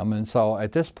trust Him. And so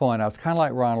at this point, I was kind of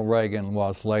like Ronald Reagan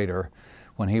was later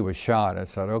when he was shot. I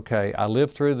said, okay, I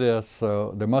lived through this,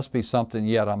 so there must be something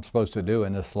yet I'm supposed to do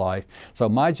in this life. So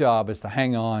my job is to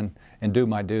hang on and do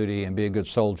my duty and be a good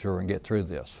soldier and get through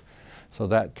this. So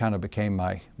that kind of became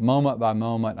my moment by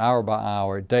moment, hour by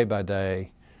hour, day by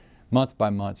day, month by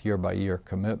month, year by year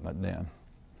commitment then.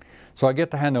 So I get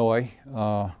to Hanoi,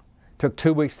 Took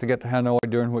 2 weeks to get to Hanoi,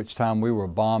 during which time we were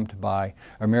bombed by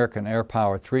American air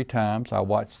power 3 times. I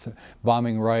watched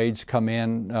bombing raids come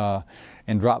in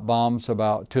and drop bombs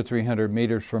about 200 or 300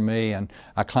 meters from me, and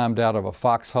I climbed out of a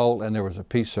foxhole, and there was a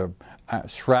piece of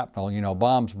shrapnel. You know,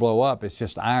 bombs blow up, it's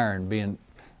just iron being,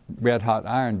 red hot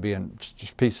iron being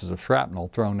just pieces of shrapnel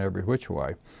thrown every which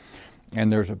way.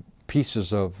 And there's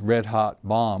pieces of red hot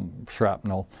bomb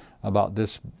shrapnel about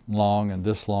this long and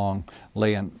this long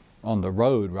laying on the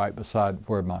road right beside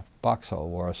where my foxhole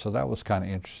was. So that was kind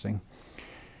of interesting.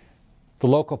 The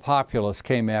local populace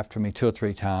came after me 2 or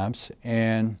 3 times,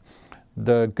 and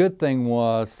the good thing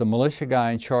was the militia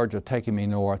guy in charge of taking me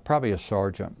north, probably a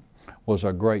sergeant, was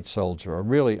a great soldier, a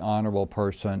really honorable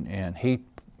person, and he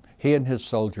and his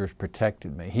soldiers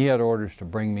protected me. He had orders to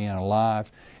bring me in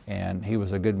alive, and he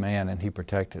was a good man, and he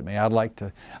protected me.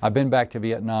 I've been back to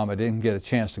Vietnam. I didn't get a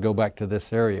chance to go back to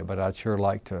this area, but I'd sure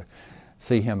like to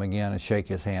see him again and shake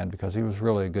his hand, because he was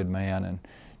really a good man and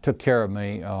took care of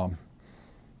me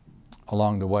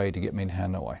along the way to get me to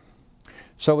Hanoi.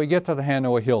 So we get to the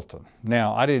Hanoi Hilton.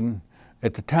 Now, I didn't,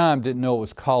 at the time, didn't know it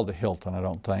was called the Hilton, I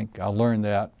don't think. I learned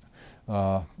that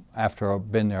after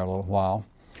I've been there a little while.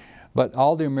 But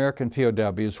all the American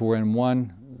POWs were in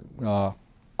one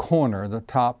corner, the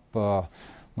top, I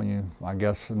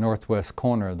guess, the northwest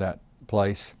corner of that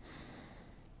place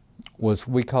was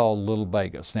we call Little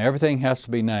Vegas. Now, everything has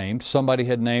to be named. Somebody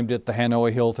had named it the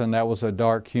Hanoi Hilton. That was a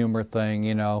dark humor thing,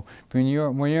 you know. When you're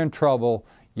in trouble,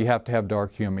 you have to have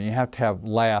dark humor. You have to have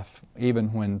laugh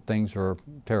even when things are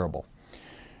terrible.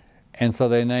 And so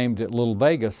they named it Little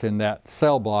Vegas in that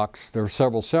cell blocks. There were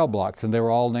several cell blocks, and they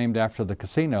were all named after the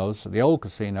casinos, the old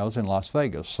casinos in Las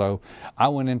Vegas. So I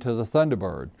went into the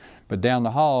Thunderbird, but down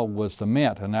the hall was the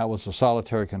Mint, and that was the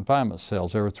solitary confinement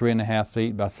cells. They were 3.5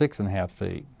 feet by 6.5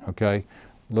 feet, okay?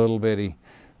 Little bitty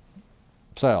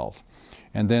cells.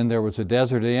 And then there was the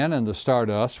Desert Inn and the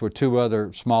Stardust were 2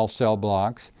 other small cell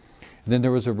blocks. And then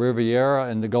there was a Riviera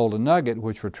and the Golden Nugget,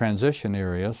 which were transition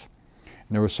areas.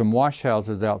 And there were some wash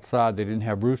houses outside. They didn't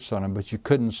have roofs on them, but you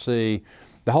couldn't see.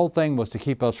 The whole thing was to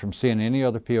keep us from seeing any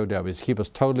other POWs, keep us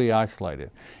totally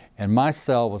isolated. And my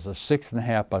cell was a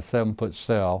 6.5 by 7 foot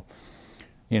cell.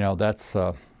 You know, that's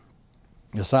the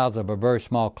size of a very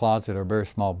small closet or a very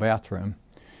small bathroom.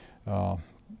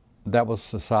 That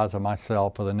was the size of my cell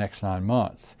for the next 9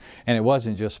 months. And it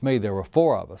wasn't just me. There were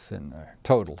 4 of us in there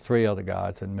total, 3 other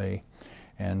guys and me.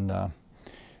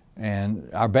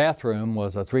 And our bathroom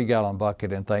was a 3-gallon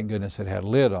bucket, and thank goodness it had a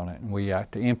lid on it, and we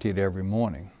had to empty it every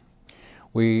morning.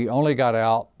 We only got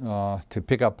out to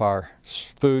pick up our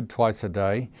food twice a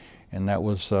day, and that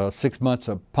was 6 months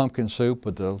of pumpkin soup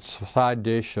with a side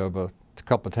dish of a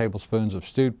couple of tablespoons of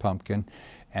stewed pumpkin,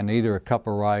 and either a cup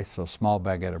of rice or a small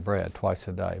baguette of bread twice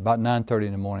a day, about 9:30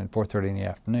 in the morning, 4:30 in the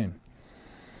afternoon.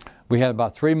 We had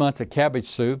about 3 months of cabbage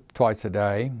soup twice a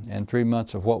day, and 3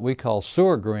 months of what we call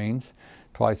sewer greens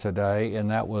twice a day, and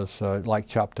that was like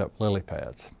chopped up lily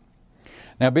pads.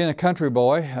 Now, being a country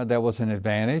boy, that was an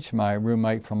advantage. My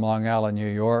roommate from Long Island, New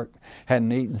York,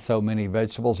 hadn't eaten so many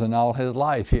vegetables in all his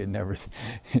life. He had never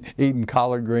eaten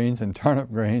collard greens and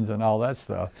turnip greens and all that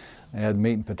stuff. He had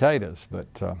meat and potatoes,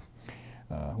 but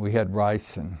we had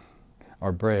rice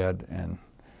or bread and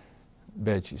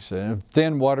veggies. A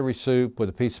thin, watery soup with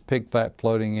a piece of pig fat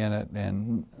floating in it,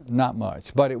 and not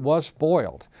much. But it was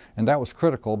boiled, and that was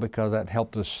critical because that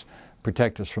helped us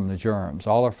protect us from the germs.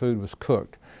 All our food was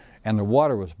cooked, and the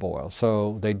water was boiled.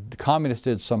 So the communists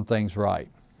did some things right.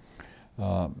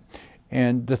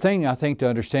 And the thing I think to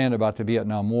understand about the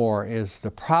Vietnam War is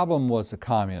the problem was the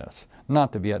communists,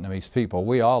 not the Vietnamese people.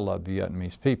 We all loved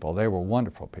Vietnamese people. They were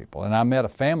wonderful people. And I met a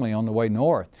family on the way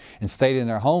north and stayed in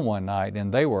their home one night,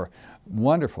 and they were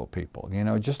wonderful people, you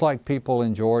know, just like people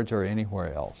in Georgia or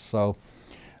anywhere else. So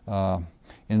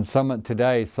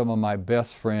today, some of my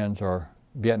best friends are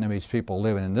Vietnamese people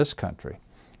living in this country.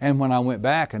 And when I went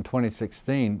back in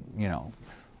 2016, you know,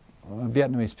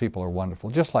 Vietnamese people are wonderful,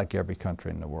 just like every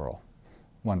country in the world.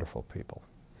 Wonderful people.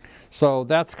 So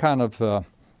that's kind of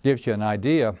gives you an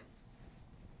idea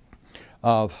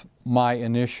of my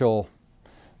initial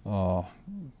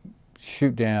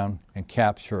shoot down and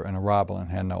capture and arrival in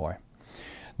Hanoi.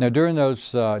 Now, during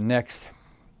those next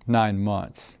 9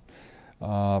 months,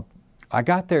 I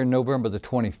got there November the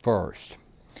 21st,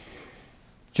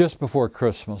 just before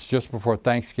Christmas, just before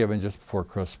Thanksgiving, just before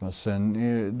Christmas,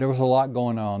 and there was a lot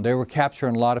going on. They were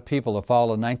capturing a lot of people. The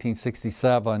fall of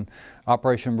 1967,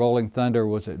 Operation Rolling Thunder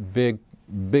was at big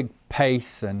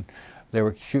pace, and they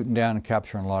were shooting down and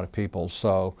capturing a lot of people.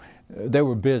 So they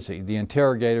were busy. The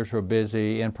interrogators were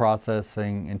busy in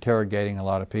processing, interrogating a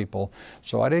lot of people.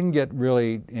 So I didn't get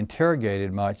really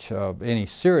interrogated much of any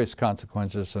serious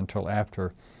consequences until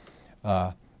after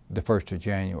the 1st of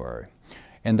January.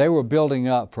 And they were building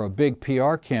up for a big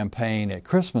PR campaign at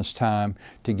Christmas time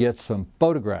to get some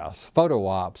photographs, photo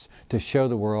ops, to show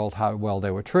the world how well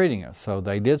they were treating us. So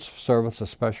they did serve us a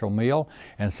special meal,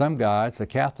 and some guys, the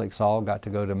Catholics, all got to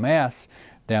go to Mass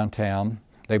downtown.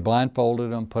 They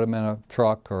blindfolded them, put them in a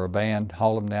truck or a van,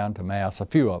 hauled them down to Mass, a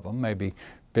few of them, maybe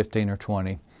 15 or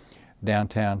 20,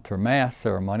 downtown to Mass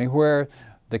ceremony, where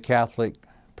the Catholic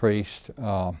priest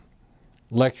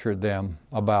lectured them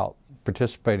about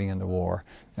participating in the war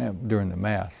during the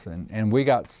Mass, and we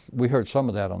heard some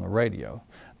of that on the radio.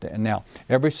 Now,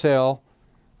 every cell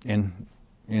in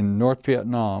North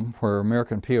Vietnam, where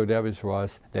American POWs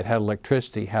was, that had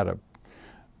electricity had a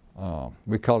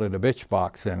we called it a bitch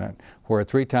box in it, where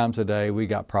 3 times a day we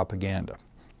got propaganda,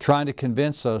 trying to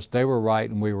convince us they were right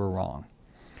and we were wrong.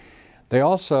 They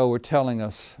also were telling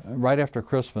us, right after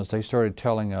Christmas, they started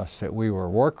telling us that we were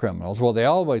war criminals. Well,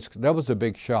 that was a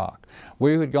big shock.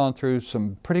 We had gone through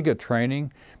some pretty good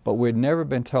training, but we'd never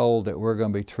been told that we're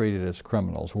going to be treated as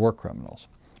criminals, war criminals.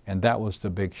 And that was the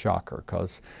big shocker,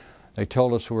 because they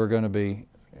told us we were going to be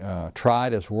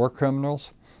tried as war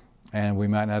criminals, and we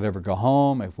might not ever go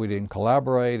home if we didn't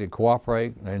collaborate and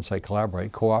cooperate. They didn't say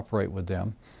collaborate, cooperate with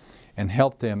them and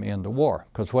help them in the war,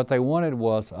 because what they wanted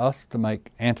was us to make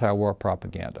anti-war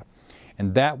propaganda.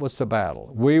 And that was the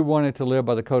battle. We wanted to live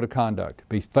by the Code of Conduct,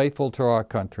 be faithful to our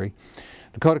country.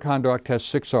 The Code of Conduct has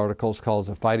 6 articles called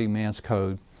the Fighting Man's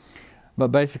Code. But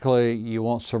basically, you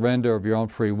won't surrender of your own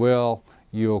free will.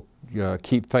 You'll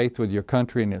keep faith with your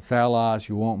country and its allies.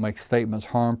 You won't make statements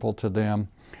harmful to them.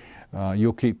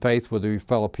 You'll keep faith with your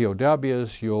fellow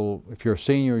POWs. If you're a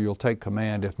senior, you'll take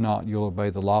command. If not, you'll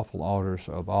obey the lawful orders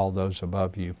of all those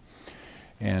above you.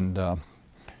 And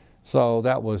so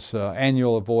that was, and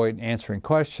you'll avoid answering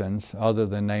questions other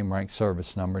than name, rank,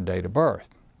 service number, and date of birth,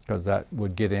 because that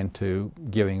would get into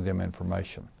giving them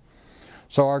information.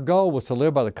 So our goal was to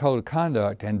live by the Code of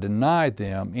Conduct and deny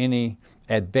them any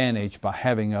advantage by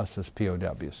having us as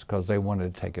POWs, because they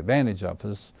wanted to take advantage of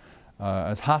us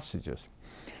as hostages.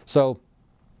 So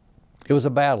it was a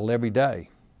battle every day.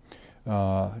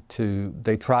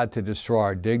 They tried to destroy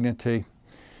our dignity.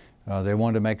 They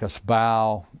wanted to make us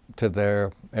bow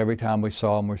to every time we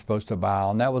saw them, we're supposed to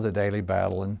bow, and that was a daily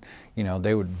battle. And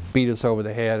they would beat us over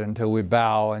the head until we'd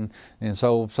bow, and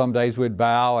so some days we'd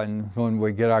bow, and when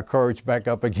we get our courage back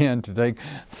up again to take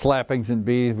slappings and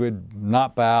beatings, we'd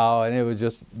not bow, and it was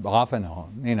just off and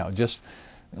on, just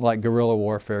like guerrilla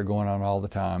warfare going on all the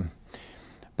time.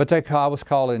 But I was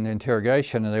called into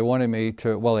interrogation, and they wanted me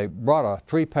to, well, they brought a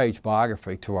 3-page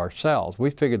biography to our cells. We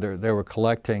figured they were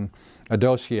collecting a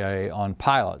dossier on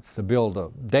pilots, to build a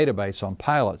database on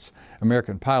pilots,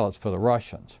 American pilots for the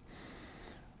Russians.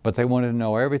 But they wanted to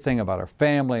know everything about our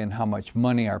family and how much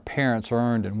money our parents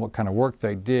earned and what kind of work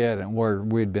they did and where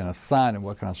we'd been assigned and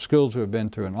what kind of schools we'd been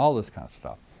to and all this kind of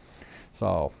stuff.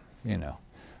 So,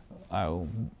 I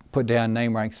put down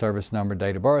name, rank, service number,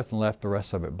 date of birth, and left the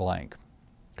rest of it blank,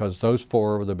 because those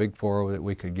 4 were the big 4 that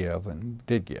we could give and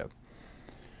did give.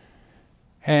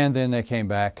 And then they came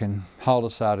back and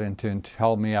hauled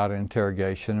me out in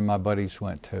interrogation, and my buddies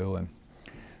went too, and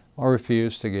I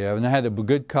refused to give. And I had a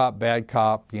good cop, bad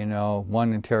cop.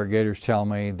 One interrogator's telling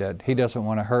me that he doesn't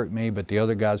want to hurt me, but the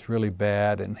other guy's really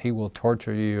bad, and he will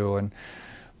torture you and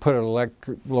put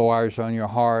electric wires on your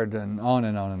heart, and on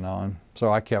and on and on.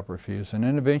 So I kept refusing,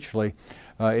 and eventually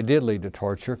it did lead to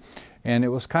torture. And it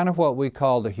was kind of what we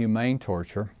call the humane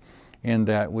torture, in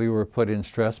that we were put in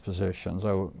stress positions.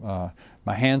 So,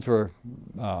 my hands were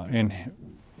in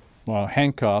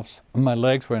handcuffs, my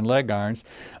legs were in leg irons,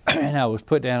 and I was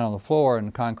put down on the floor, in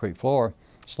the concrete floor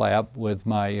slab, with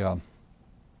my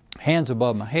hands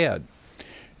above my head.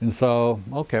 And so,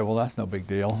 okay, well, that's no big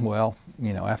deal. Well,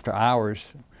 after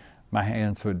hours, my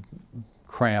hands would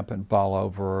cramp and fall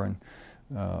over,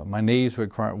 and my knees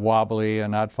would wobbly,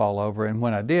 and I'd fall over, and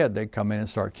when I did, they'd come in and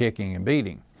start kicking and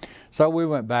beating. So we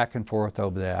went back and forth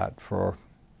over that for,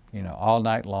 all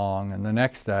night long, and the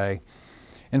next day.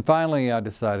 And finally I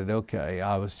decided, okay,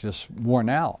 I was just worn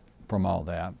out from all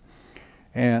that,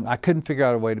 and I couldn't figure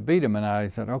out a way to beat them. And I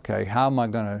said, okay, how am I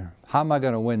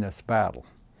gonna win this battle?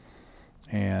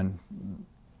 And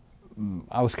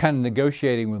I was kind of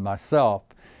negotiating with myself,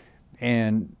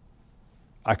 and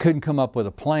I couldn't come up with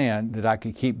a plan that I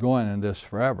could keep going in this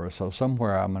forever. So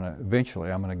somewhere eventually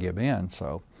I'm gonna give in.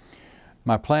 So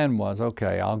my plan was,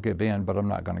 okay, I'll give in, but I'm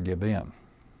not gonna give in.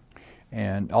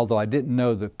 And although I didn't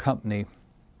know the company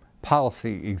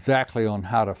policy exactly on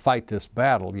how to fight this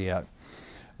battle yet.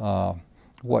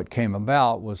 What came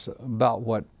about was about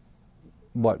what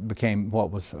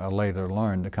was later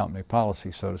learned, the company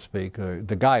policy, so to speak,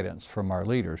 the guidance from our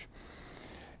leaders.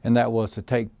 And that was to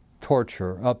take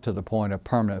torture up to the point of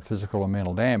permanent physical or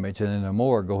mental damage, and then the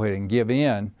more go ahead and give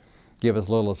in, give as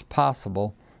little as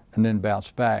possible, and then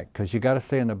bounce back, because you got to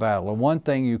stay in the battle. And one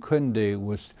thing you couldn't do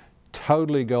was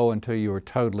totally go until you were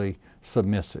totally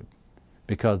submissive,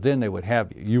 because then they would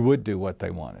have you. You would do what they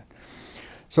wanted.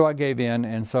 So I gave in,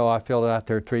 and so I filled out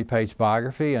their 3-page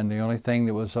biography, and the only thing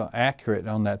that was accurate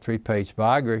on that 3-page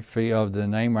biography of the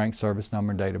name, rank, service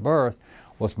number, and date of birth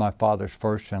was my father's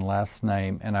first and last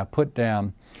name, and I put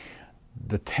down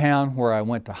the town where I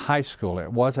went to high school.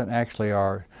 It wasn't actually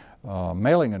our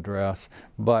mailing address,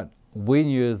 but we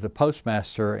knew the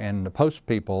postmaster and the post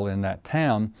people in that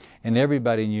town, and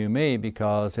everybody knew me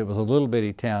because it was a little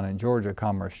bitty town in Georgia,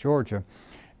 Commerce, Georgia,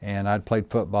 and I'd played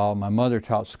football. My mother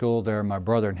taught school there, my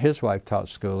brother and his wife taught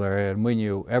school there, and we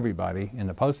knew everybody in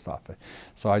the post office.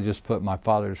 So I just put my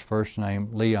father's first name,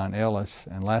 Leon Ellis,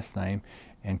 and last name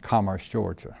in Commerce,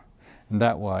 Georgia. And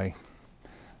that way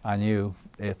I knew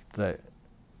it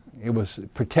was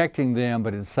protecting them,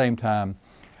 but at the same time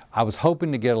I was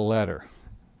hoping to get a letter.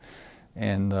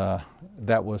 And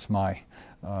that was my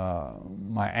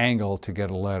angle, to get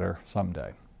a letter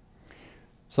someday.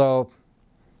 So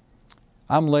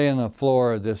I'm laying on the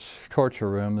floor of this torture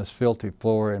room, this filthy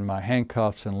floor, in my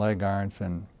handcuffs and leg irons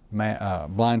and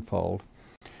blindfold,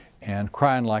 and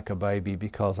crying like a baby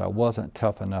because I wasn't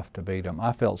tough enough to beat them.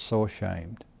 I felt so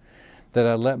ashamed that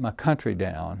I let my country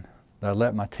down, that I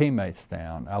let my teammates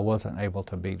down. I wasn't able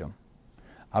to beat them.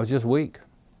 I was just weak,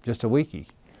 just a weakie.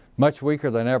 Much weaker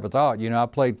than I ever thought. You know, I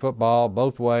played football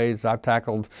both ways. I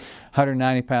tackled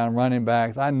 190-pound running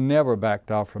backs. I never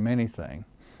backed off from anything.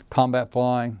 Combat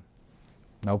flying,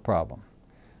 no problem.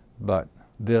 But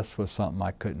this was something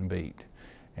I couldn't beat,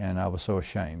 and I was so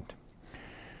ashamed.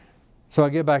 So I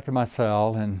get back to my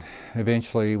cell, and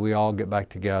eventually we all get back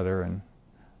together, and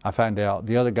I find out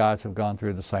the other guys have gone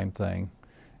through the same thing,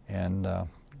 and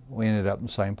we ended up in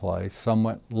the same place. Some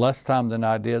went less time than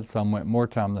I did, some went more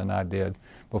time than I did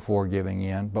before giving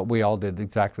in, but we all did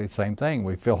exactly the same thing.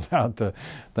 We filled out the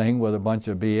thing with a bunch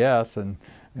of BS, and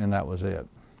that was it.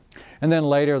 And then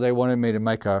later they wanted me to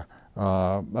make a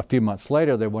few months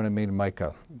later, they wanted me to make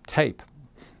a tape.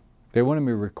 They wanted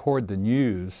me to record the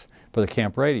news for the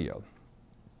camp radio,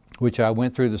 which I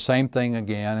went through the same thing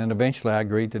again, and eventually I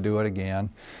agreed to do it again.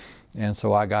 And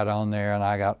so I got on there, and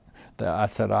I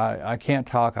said, I can't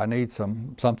talk, I need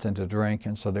something to drink.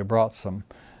 And so they brought some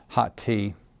hot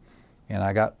tea, and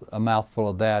I got a mouthful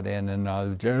of that in, and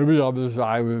I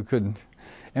couldn't.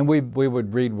 And we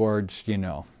would read words, you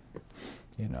know.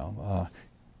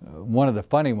 One of the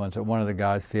funny ones that one of the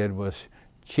guys did was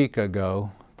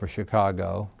Chicago for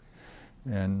Chicago,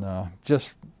 and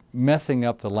just messing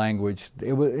up the language.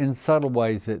 It was in subtle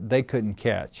ways that they couldn't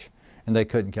catch, and they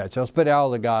couldn't catch us. But all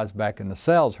the guys back in the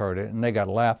cells heard it, and they got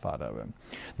a laugh out of it.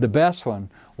 The best one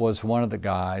was one of the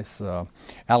guys,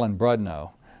 Alan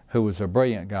Brudnow, who was a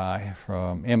brilliant guy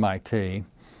from MIT,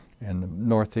 and the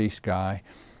Northeast guy,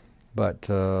 but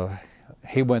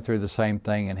he went through the same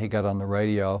thing, and he got on the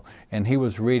radio, and he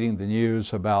was reading the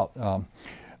news about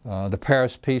the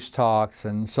Paris peace talks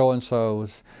and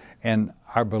so-and-sos, and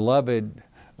our beloved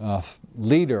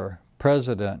leader,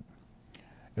 president,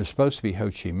 is supposed to be Ho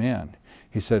Chi Minh.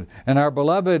 He said, and our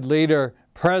beloved leader,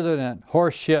 President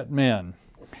Horseshit Minh.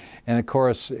 And of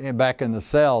course, back in the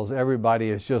cells, everybody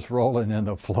is just rolling in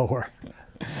the floor.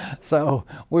 So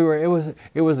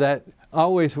it was that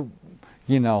always,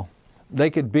 you know, they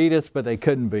could beat us, but they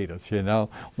couldn't beat us, you know.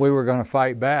 We were going to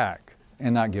fight back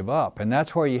and not give up. And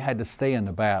that's where you had to stay in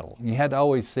the battle. You had to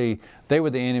always see they were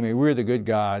the enemy, we're the good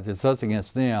guys, it's us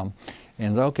against them.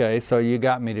 And okay, so you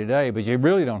got me today, but you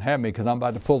really don't have me because I'm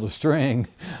about to pull the string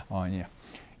on you.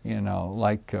 You know,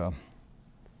 like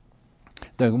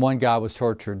the one guy was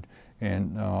tortured,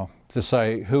 and to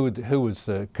say who was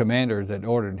the commander that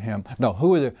ordered him. No,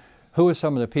 who are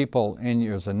some of the people in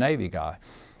your, as a Navy guy,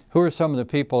 who are some of the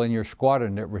people in your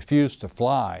squadron that refused to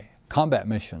fly combat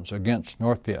missions against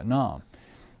North Vietnam?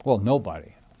 Well,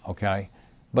 nobody, okay?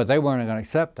 But they weren't going to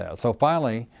accept that. So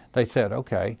finally, they said,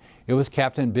 okay, it was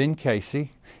Captain Ben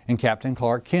Casey and Captain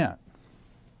Clark Kent,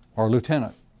 or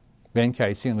Lieutenant Ben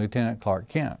Casey and Lieutenant Clark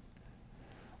Kent.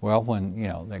 Well, when, you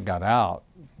know, they got out,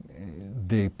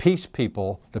 the peace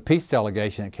people, the peace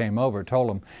delegation that came over told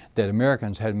them that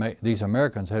these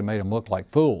Americans had made them look like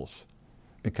fools,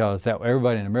 because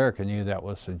everybody in America knew that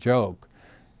was a joke,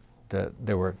 that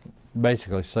they were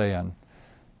basically saying,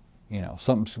 you know,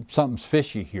 something's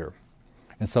fishy here.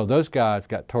 And so those guys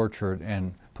got tortured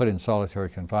and put in solitary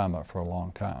confinement for a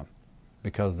long time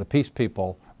because the peace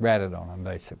people ratted on them,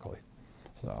 basically.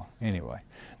 So anyway,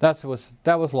 that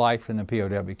was life in the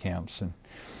POW camps.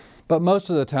 But most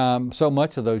of the time, so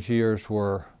much of those years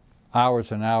were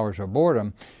hours and hours of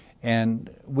boredom, and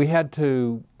we had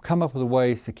to come up with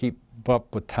ways to keep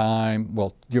up with time.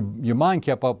 Well, your mind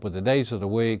kept up with the days of the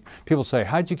week. People say,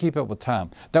 how'd you keep up with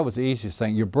time? That was the easiest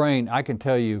thing. Your brain, I can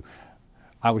tell you,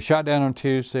 I was shot down on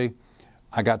Tuesday.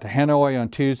 I got to Hanoi on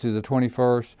Tuesday the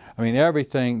 21st. I mean,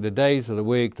 everything, the days of the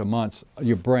week, the months,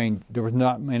 your brain, there was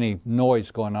not many noise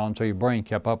going on, so your brain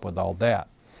kept up with all that.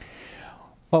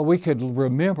 But we could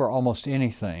remember almost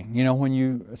anything. You know, when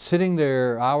you sitting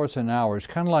there hours and hours,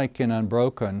 kind of like in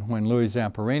Unbroken, when Louis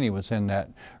Zamperini was in that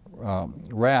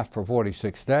raft for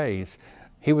 46 days,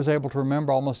 he was able to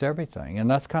remember almost everything. And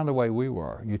that's kind of the way we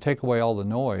were. You take away all the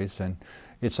noise and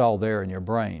it's all there in your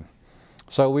brain.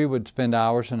 So we would spend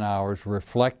hours and hours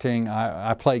reflecting.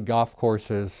 I played golf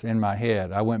courses in my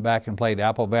head. I went back and played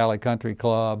Apple Valley Country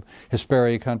Club,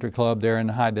 Hesperia Country Club there in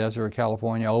the high desert of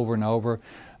California over and over.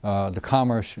 The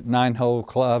Commerce 9-hole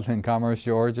club in Commerce,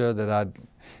 Georgia, that I'd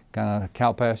kind of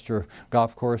cow pasture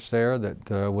golf course there that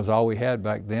was all we had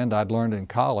back then that I'd learned in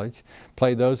college.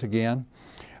 Played those again.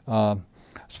 Spent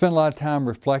a lot of time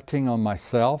reflecting on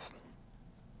myself.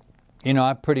 You know, I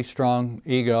have a pretty strong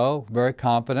ego, very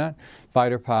confident,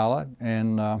 fighter pilot,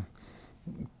 and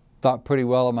thought pretty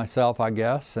well of myself, I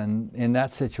guess. And in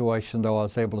that situation, though, I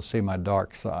was able to see my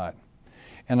dark side.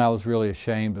 And I was really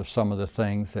ashamed of some of the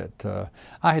things that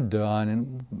I had done.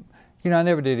 And, you know, I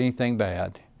never did anything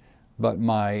bad. But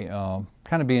my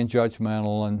kind of being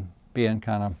judgmental and being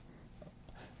kind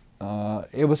of,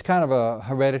 it was kind of a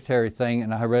hereditary thing,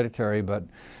 and a hereditary but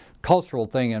cultural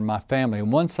thing in my family.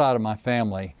 And one side of my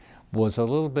family was a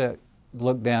little bit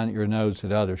looked down at your nose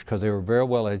at others because they were very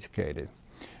well educated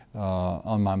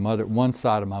on my mother, one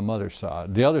side of my mother's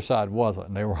side. The other side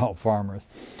wasn't. They were all farmers.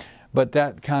 But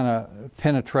that kind of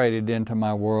penetrated into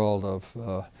my world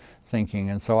of thinking,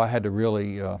 and so I had to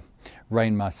really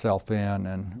rein myself in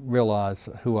and realize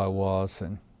who I was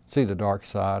and see the dark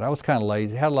side. I was kind of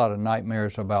lazy, had a lot of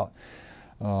nightmares about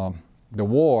the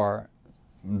war.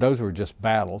 Those were just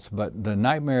battles, but the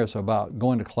nightmares about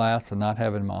going to class and not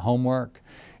having my homework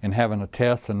and having a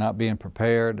test and not being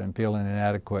prepared and feeling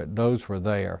inadequate, those were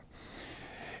there.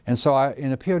 And so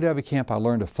in a POW camp, I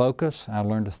learned to focus, I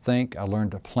learned to think, I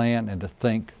learned to plan and to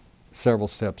think several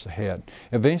steps ahead.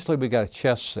 Eventually we got a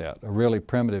chess set, a really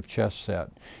primitive chess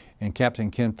set. And Captain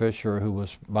Ken Fisher, who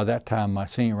was by that time my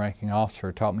senior ranking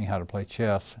officer, taught me how to play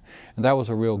chess. And that was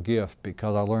a real gift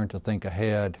because I learned to think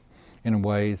ahead in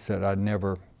ways that I'd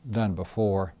never done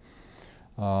before.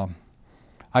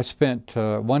 I spent,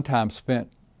 one time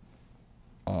spent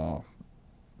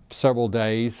several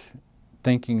days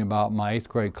thinking about my 8th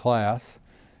grade class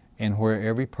and where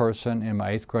every person in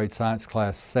my 8th grade science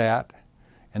class sat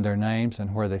and their names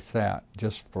and where they sat,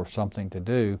 just for something to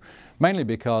do, mainly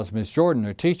because Ms. Jordan,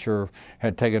 their teacher,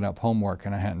 had taken up homework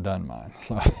and I hadn't done mine.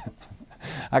 So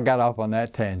I got off on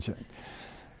that tangent.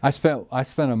 I spent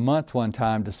a month one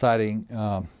time deciding,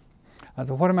 I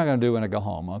thought, what am I going to do when I go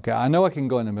home? Okay, I know I can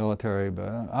go in the military, but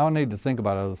I don't need to think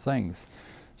about other things.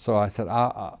 So I said,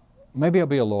 maybe I'll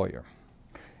be a lawyer.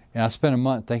 And I spent a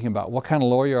month thinking about what kind of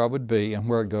lawyer I would be and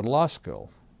where I'd go to law school.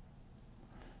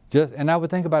 And I would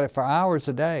think about it for hours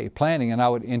a day, planning, and I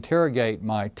would interrogate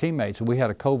my teammates. We had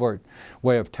a covert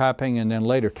way of typing and then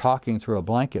later talking through a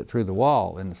blanket through the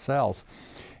wall in the cells.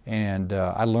 And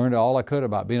I learned all I could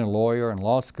about being a lawyer and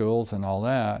law schools and all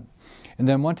that. And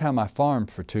then one time I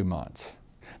farmed for 2 months.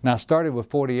 Now I started with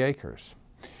 40 acres.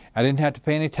 I didn't have to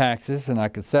pay any taxes, and I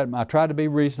tried to be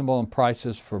reasonable in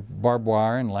prices for barbed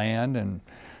wire and land and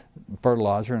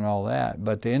fertilizer and all that.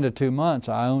 But at the end of 2 months,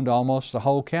 I owned almost the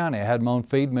whole county. I had my own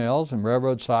feed mills and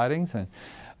railroad sidings.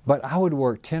 But I would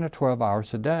work 10 or 12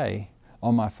 hours a day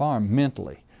on my farm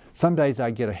mentally. Some days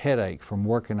I'd get a headache from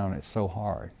working on it so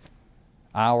hard,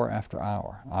 hour after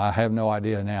hour. I have no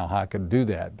idea now how I could do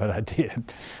that, but I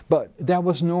did. But that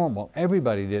was normal.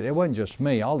 Everybody did. It wasn't just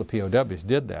me. All the POWs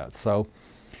did that. So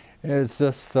it's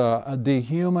just the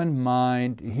human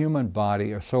mind, human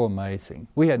body are so amazing.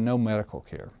 We had no medical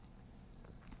care.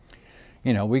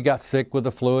 You know, we got sick with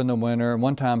the flu in the winter.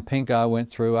 One time pink eye went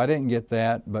through. I didn't get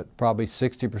that, but probably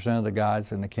 60% of the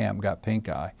guys in the camp got pink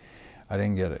eye. I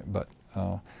didn't get it, but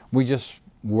we just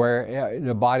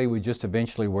the body would just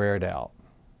eventually wear it out.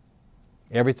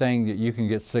 Everything that you can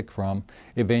get sick from,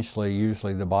 eventually,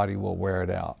 usually the body will wear it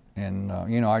out. And,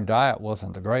 you know, our diet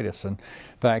wasn't the greatest. In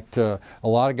fact, a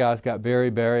lot of guys got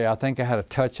beriberi. I think I had a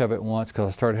touch of it once because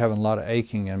I started having a lot of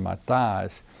aching in my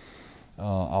thighs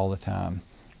all the time.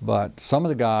 But some of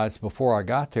the guys before I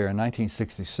got there in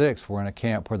 1966 were in a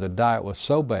camp where the diet was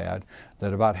so bad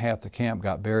that about half the camp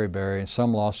got beriberi, and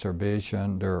some lost their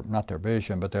vision, not their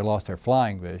vision, but they lost their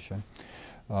flying vision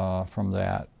from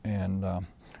that. And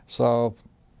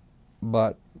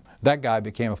but that guy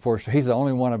became a four-star. He's the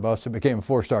only one of us that became a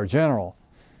four-star general.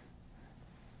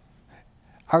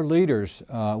 Our leaders,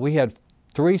 we had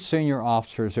 3 senior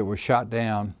officers that were shot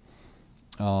down,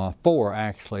 4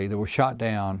 actually, that were shot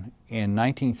down in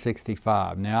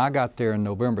 1965. Now I got there in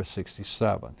November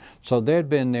 '67. So they'd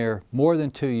been there more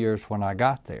than 2 years when I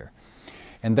got there.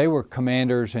 And they were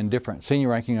commanders and different senior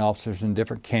ranking officers in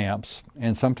different camps,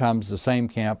 and sometimes the same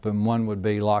camp, and one would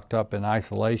be locked up in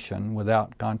isolation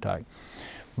without contact.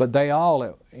 But they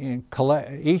all,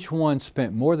 each one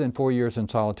spent more than 4 years in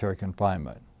solitary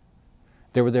confinement.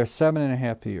 They were there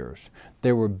 7.5 years.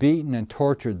 They were beaten and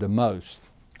tortured the most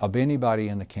of anybody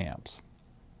in the camps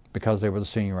because they were the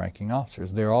senior ranking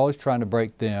officers. They were always trying to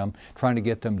break them, trying to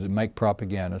get them to make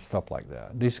propaganda, stuff like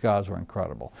that. These guys were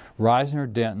incredible.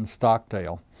 Reisner, Denton,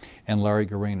 Stockdale, and Larry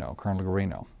Garino, Colonel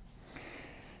Garino.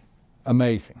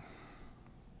 Amazing.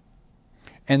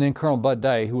 And then Colonel Bud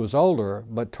Day, who was older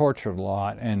but tortured a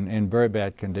lot and in very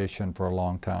bad condition for a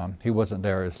long time. He wasn't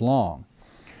there as long,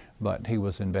 but he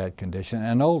was in bad condition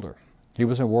and older. He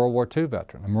was a World War II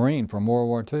veteran, a Marine from World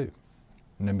War II,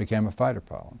 and then became a fighter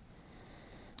pilot.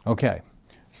 Okay,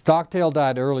 Stockdale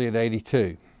died early at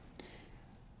 82.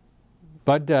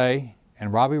 Bud Day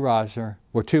and Robbie Reisner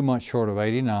were 2 months short of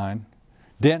 89.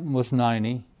 Denton was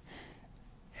 90,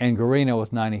 and Garino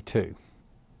was 92.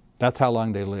 That's how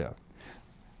long they lived,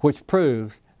 which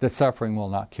proves that suffering will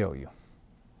not kill you.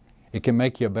 It can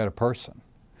make you a better person.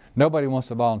 Nobody wants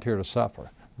to volunteer to suffer,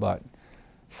 but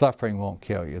suffering won't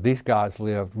kill you. These guys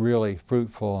lived really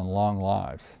fruitful and long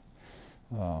lives.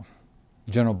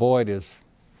 General Boyd is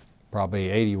probably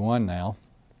 81 now,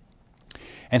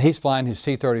 and he's flying his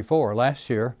T-34. Last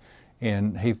year,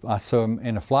 I saw him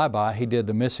in a flyby. He did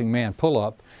the missing man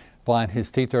pull-up, flying his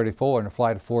T-34 in a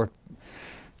flight of 4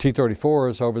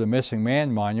 T-34s over the missing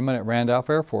man monument at Randolph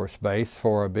Air Force Base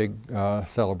for a big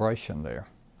celebration there.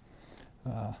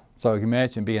 So you can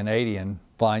imagine being 80 and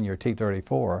flying your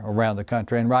T-34 around the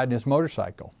country and riding his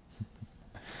motorcycle.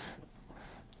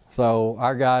 So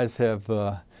our guys have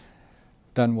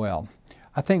done well.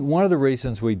 I think one of the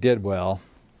reasons we did well,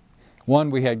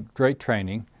 1, we had great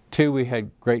training. 2, we had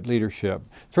great leadership.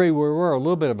 3, we were a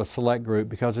little bit of a select group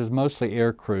because it was mostly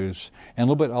air crews and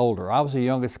a little bit older. I was the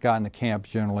youngest guy in the camp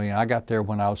generally, and I got there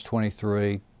when I was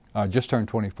 23, just turned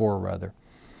 24 rather.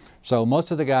 So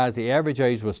most of the guys, the average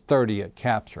age was 30 at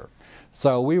capture.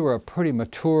 So we were a pretty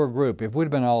mature group. If we'd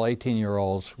been all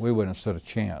 18-year-olds, we wouldn't have stood a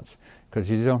chance because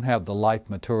you don't have the life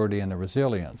maturity and the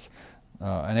resilience.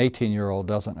 An 18-year-old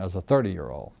doesn't as a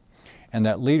 30-year-old. And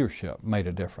that leadership made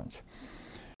a difference.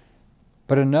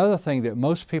 But another thing that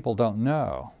most people don't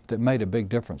know that made a big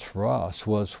difference for us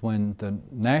was when the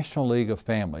National League of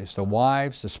Families, the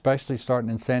wives, especially starting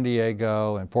in San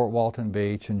Diego and Fort Walton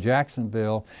Beach and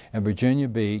Jacksonville and Virginia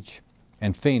Beach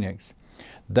and Phoenix,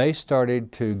 they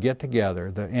started to get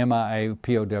together, the MIA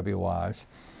POW wives,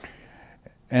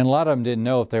 and a lot of them didn't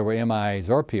know if they were MIAs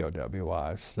or POW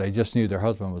wives. They just knew their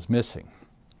husband was missing.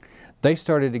 They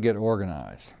started to get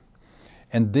organized.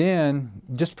 And then,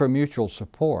 just for mutual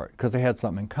support, because they had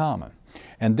something in common.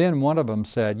 And then one of them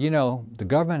said, you know, the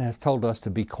government has told us to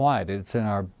be quiet. It's in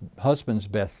our husband's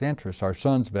best interest, our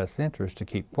son's best interest to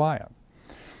keep quiet.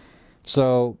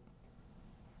 So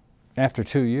after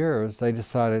 2 years, they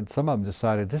decided, some of them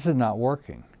decided, this is not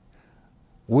working.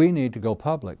 We need to go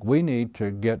public. We need to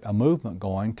get a movement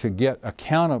going to get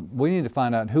accountable. We need to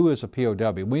find out who is a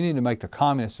POW. We need to make the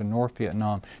communists in North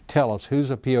Vietnam tell us who's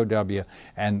a POW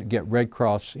and get Red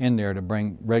Cross in there to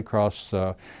bring Red Cross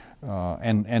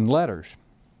and letters.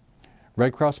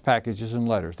 Red Cross packages and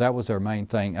letters. That was their main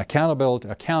thing. Accountability,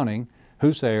 accounting,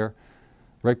 who's there,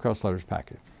 Red Cross letters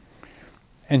package.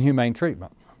 And humane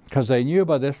treatment. Because they knew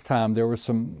by this time there was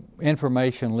some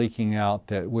information leaking out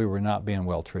that we were not being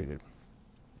well treated.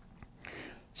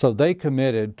 So they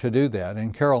committed to do that,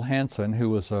 and Carol Hansen, who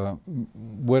was a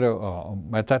widow,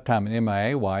 at that time an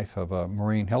MIA wife of a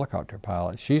Marine helicopter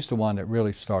pilot, she's the one that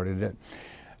really started it.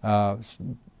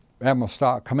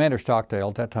 Commander Stockdale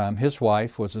at that time, his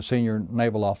wife was a senior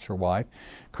naval officer wife.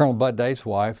 Colonel Bud Day's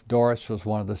wife, Doris, was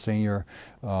one of the senior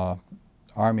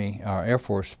Army, Air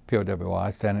Force POW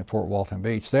wives down at Fort Walton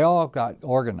Beach. They all got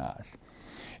organized.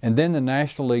 And then the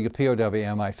National League of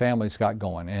POW MI families got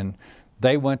going, and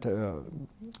they went to,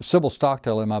 Sybil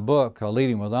Stockdale in my book,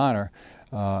 Leading with Honor,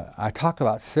 I talk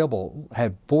about Sybil,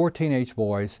 had 4 teenage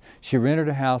boys. She rented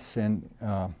a house in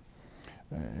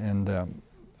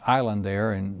island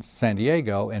there in San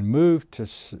Diego and moved to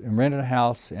and rented a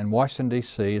house in Washington,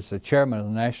 D.C. as the chairman of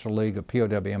the National League of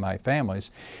POW/MI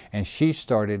Families, and she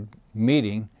started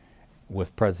meeting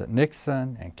with President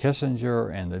Nixon and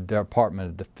Kissinger and the Department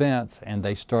of Defense, and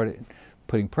they started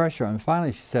putting pressure on. And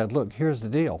finally she said, look, here's the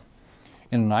deal.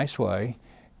 In a nice way,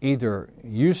 either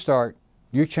you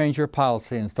change your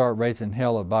policy and start raising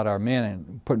hell about our men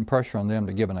and putting pressure on them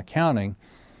to give an accounting,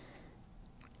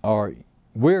 or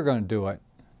we're going to do it.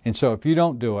 And so if you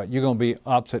don't do it, you're going to be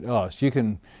opposite us. You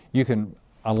can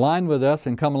align with us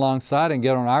and come alongside and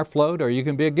get on our float, or you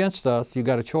can be against us. You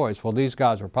got a choice. Well, these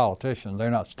guys are politicians.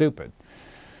 They're not stupid.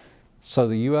 So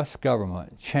the U.S.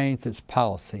 government changed its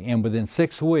policy, and within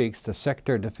 6 weeks, the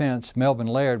Secretary of Defense, Melvin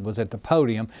Laird, was at the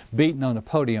podium, beating on the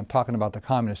podium, talking about the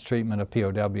communist treatment of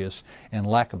POWs and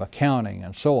lack of accounting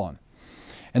and so on.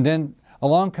 And then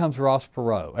along comes Ross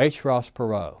Perot, H. Ross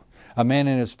Perot, a man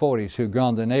in his 40s who had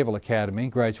gone to the Naval Academy,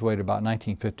 graduated about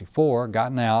 1954,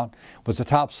 gotten out, was the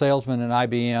top salesman at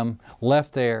IBM,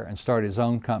 left there and started his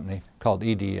own company called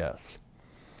EDS.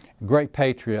 Great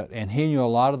patriot, and he knew a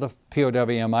lot of the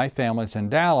POW/MI families in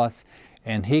Dallas,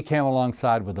 and he came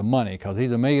alongside with the money because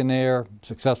he's a millionaire,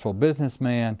 successful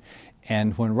businessman,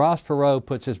 and when Ross Perot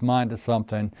puts his mind to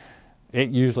something, it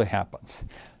usually happens.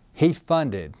 He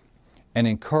funded and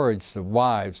encouraged the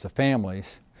wives, the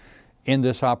families, in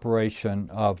this operation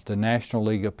of the National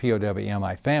League of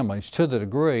POW/MI Families to the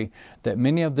degree that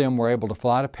many of them were able to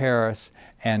fly to Paris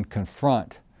and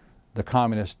confront the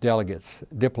communist delegates,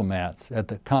 diplomats at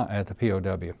the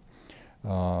POW,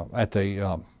 at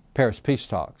the Paris peace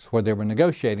talks, where they were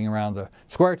negotiating around the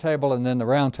square table and then the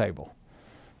round table.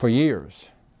 For years,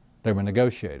 they were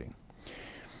negotiating.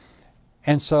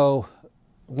 And so,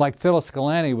 like Phyllis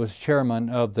Galante was chairman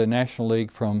of the National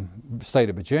League from the state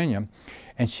of Virginia,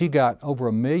 and she got over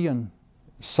 1 million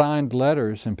signed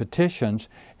letters and petitions,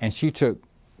 and she took,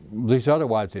 these other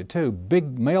wives did too,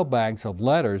 big mail bags of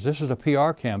letters. This was a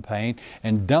PR campaign,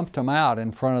 and dumped them out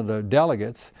in front of the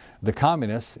delegates, the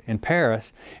communists in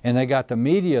Paris, and they got the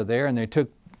media there, and they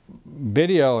took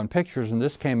video and pictures, and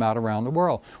this came out around the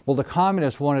world. Well, the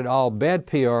communists wanted all bad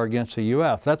PR against the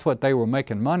U.S. That's what they were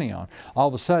making money on. All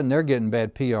of a sudden, they're getting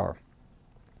bad PR.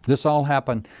 This all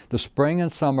happened the spring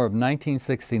and summer of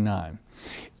 1969.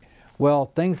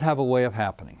 Well, things have a way of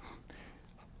happening.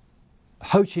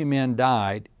 Ho Chi Minh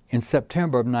died in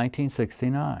September of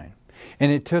 1969.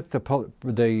 And it took the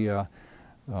Politburo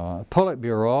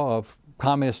of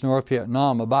Communist North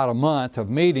Vietnam about a month of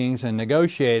meetings and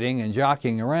negotiating and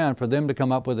jockeying around for them to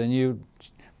come up with a new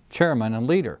chairman and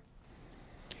leader.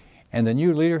 And the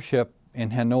new leadership in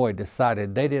Hanoi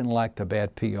decided they didn't like the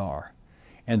bad PR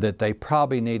and that they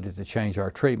probably needed to change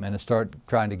our treatment and start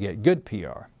trying to get good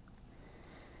PR.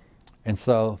 And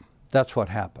so that's what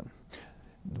happened.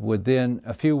 Within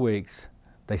a few weeks,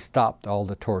 they stopped all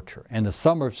the torture. And the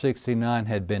summer of '69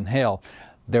 had been hell.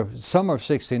 The summer of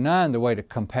 '69, the way to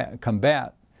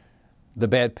combat the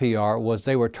bad PR was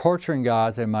they were torturing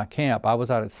guys in my camp. I was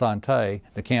out at Sante,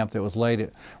 the camp that was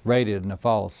raided in the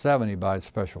fall of '70 by the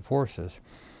Special Forces.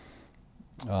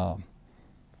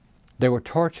 They were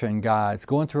torturing guys,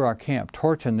 going through our camp,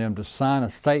 torturing them to sign a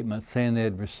statement saying they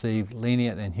had received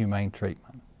lenient and humane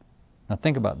treatment. Now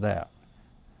think about that.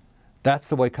 That's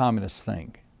the way communists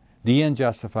think. The end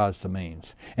justifies the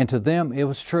means. And to them, it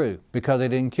was true because they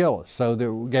didn't kill us. So they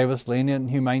gave us lenient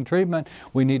and humane treatment.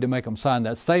 We need to make them sign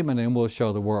that statement and we'll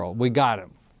show the world. We got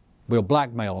them. We'll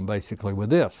blackmail them basically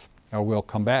with this, or we'll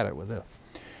combat it with this.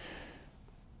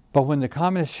 But when the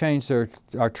communists changed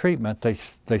our treatment,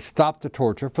 they stopped the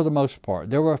torture for the most part.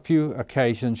 There were a few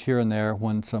occasions here and there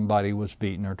when somebody was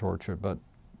beaten or tortured, but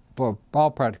for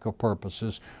all practical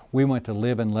purposes, we went to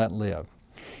live and let live.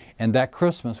 And that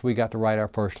Christmas, we got to write our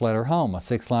first letter home, a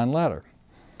 6-line letter,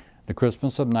 the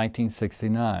Christmas of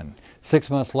 1969. 6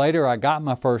 months later, I got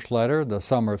my first letter, the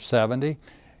summer of '70,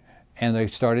 and they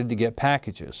started to get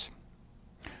packages.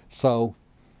 So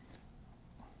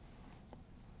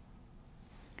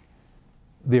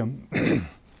the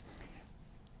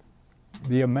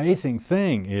amazing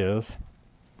thing is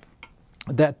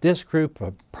that this group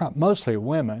of mostly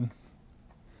women,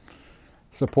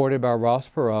 supported by Ross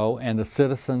Perot and the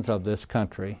citizens of this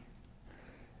country,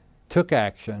 took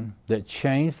action that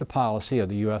changed the policy of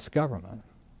the U.S. government,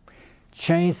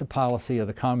 changed the policy of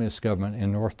the communist government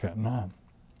in North Vietnam,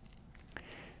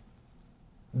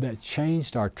 that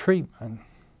changed our treatment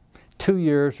 2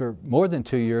 years or more than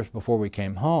 2 years before we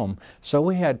came home. So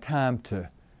we had time to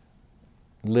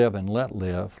live and let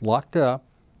live, locked up,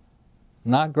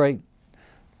 not great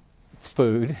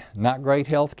food, not great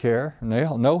health care,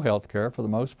 no health care for the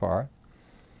most part,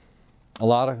 a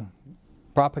lot of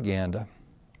propaganda,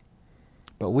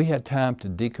 but we had time to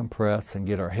decompress and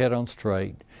get our head on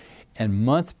straight, and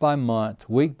month by month,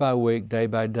 week by week, day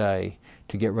by day,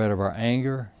 to get rid of our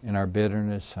anger and our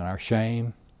bitterness and our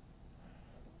shame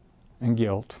and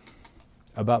guilt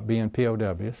about being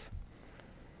POWs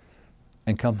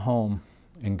and come home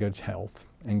in good health,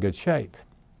 in good shape.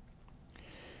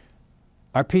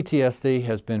 Our PTSD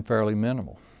has been fairly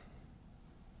minimal.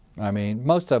 I mean,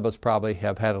 most of us probably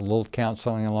have had a little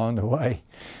counseling along the way,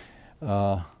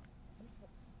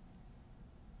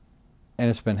 and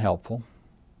it's been helpful.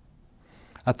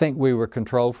 I think we were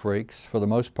control freaks for the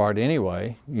most part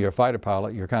anyway. You're a fighter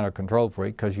pilot, you're kind of a control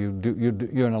freak because you're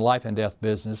in a life and death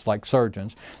business like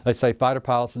surgeons. They say fighter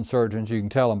pilots and surgeons, you can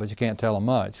tell them, but you can't tell them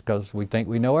much because we think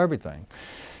we know everything.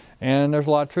 And there's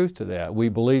a lot of truth to that. We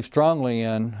believe strongly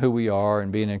in who we are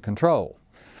and being in control.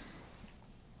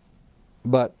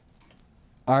 But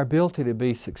our ability to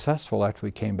be successful after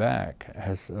we came back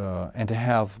and to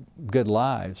have good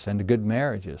lives and good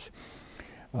marriages.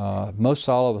 Most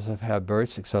all of us have had very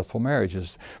successful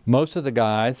marriages. Most of the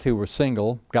guys who were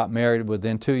single got married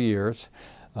within 2 years.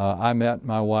 I met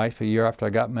my wife a year after I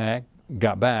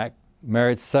got back,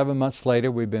 married 7 months later.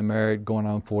 We've been married going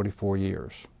on 44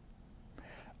 years.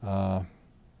 Now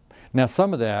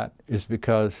some of that is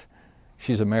because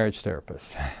she's a marriage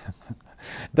therapist.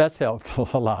 That's helped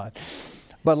a lot.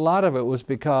 But a lot of it was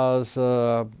because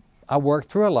I worked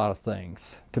through a lot of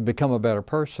things to become a better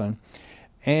person,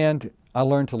 and I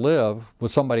learned to live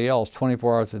with somebody else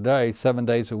 24 hours a day, 7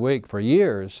 days a week for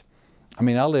years. I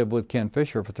mean, I lived with Ken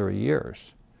Fisher for 3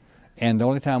 years. And the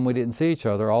only time we didn't see each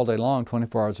other all day long,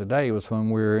 24 hours a day, was when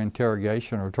we were in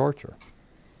interrogation or torture.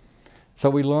 So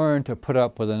we learned to put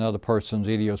up with another person's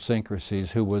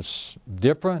idiosyncrasies who was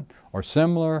different or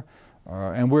similar,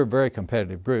 and we're a very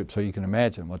competitive group, so you can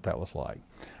imagine what that was like.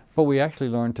 But we actually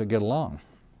learned to get along.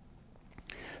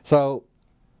 So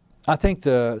I think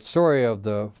the story of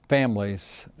the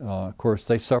families, of course,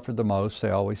 they suffered the most, they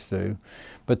always do.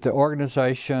 But the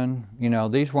organization, you know,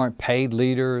 these weren't paid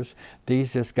leaders.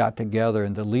 These just got together,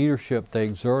 and the leadership they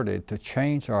exerted to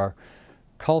change our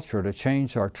culture, to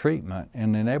change our treatment,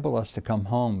 and enable us to come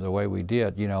home the way we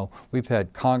did. You know, we've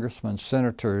had congressmen,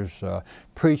 senators,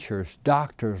 preachers,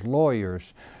 doctors,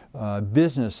 lawyers,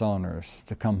 business owners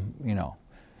to come, you know,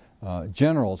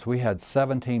 generals. We had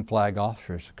 17 flag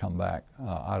officers to come back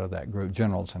out of that group,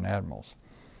 generals and admirals.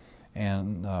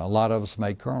 And a lot of us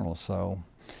made colonels. So,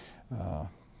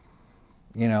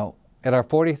 you know, at our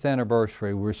 40th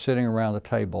anniversary, we were sitting around the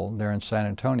table there in San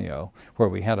Antonio, where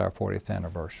we had our 40th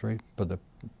anniversary for the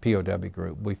POW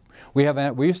group. We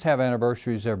used to have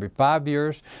anniversaries every 5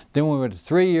 years, then we went to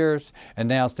 3 years, and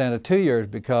now it's down to 2 years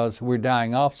because we're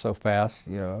dying off so fast.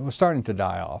 You know, we're starting to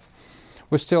die off.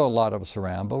 We're still a lot of us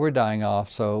around, but we're dying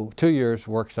off, so 2 years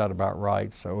works out about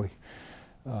right. So,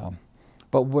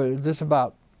 there's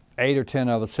about 8 or 10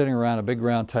 of us sitting around a big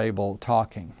round table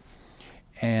talking.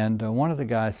 And one of the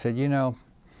guys said, you know,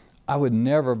 I would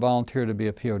never volunteer to be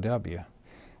a POW,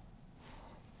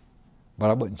 but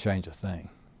I wouldn't change a thing.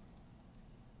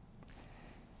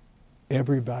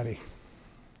 Everybody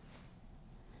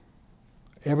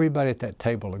at that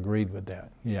table agreed with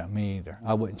that. Yeah, me either.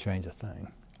 I wouldn't change a thing.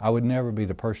 I would never be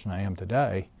the person I am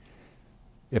today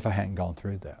if I hadn't gone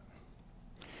through that.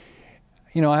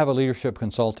 You know, I have a leadership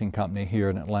consulting company here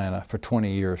in Atlanta for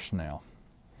 20 years now.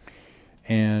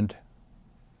 And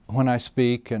when I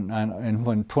speak, and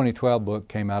when 2012 book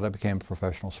came out, I became a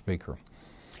professional speaker.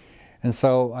 And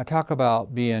so I talk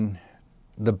about being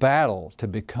the battle to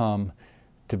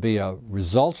be a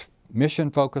results,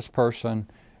 mission-focused person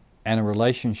and a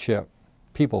relationship,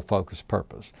 people-focused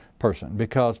person.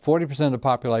 Because 40% of the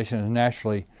population is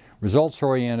naturally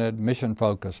results-oriented,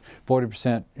 mission-focused.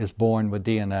 40% is born with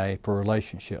DNA for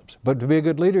relationships. But to be a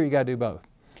good leader, you got to do both.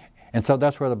 And so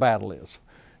that's where the battle is.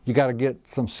 You got to get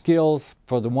some skills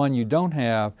for the one you don't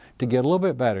have to get a little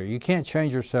bit better. You can't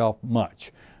change yourself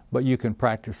much, but you can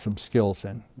practice some skills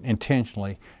and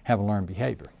intentionally have a learned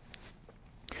behavior.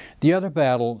 The other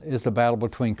battle is the battle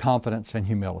between confidence and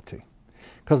humility.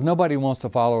 Because nobody wants to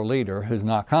follow a leader who's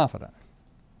not confident.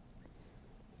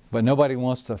 But nobody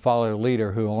wants to follow a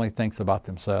leader who only thinks about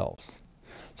themselves.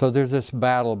 So there's this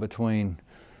battle between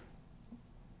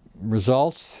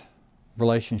results,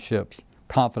 relationships,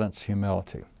 confidence,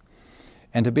 humility.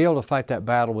 And to be able to fight that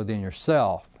battle within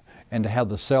yourself and to have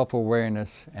the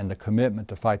self-awareness and the commitment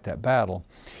to fight that battle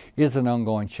is an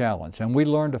ongoing challenge. And we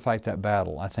learned to fight that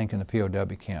battle, I think, in the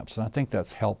POW camps. And I think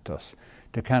that's helped us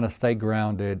to kind of stay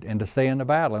grounded and to stay in the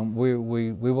battle. And we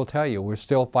will tell you, we're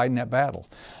still fighting that battle.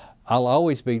 I'll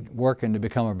always be working to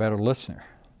become a better listener.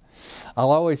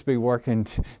 I'll always be working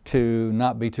to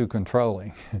not be too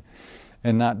controlling.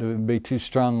 and not to be too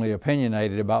strongly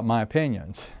opinionated about my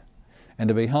opinions, and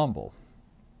to be humble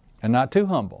and not too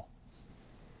humble.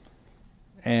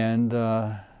 And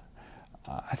I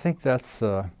think that's,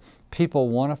 people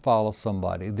want to follow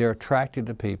somebody. They're attracted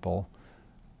to people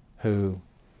who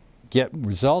get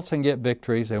results and get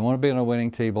victories. They want to be on a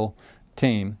winning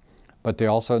team, but they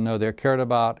also know they're cared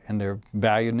about and they're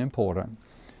valued and important.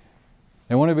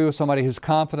 They want to be with somebody who's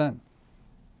confident,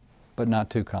 but not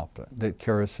too confident, that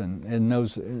cares and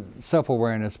knows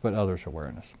self-awareness, but others'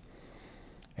 awareness.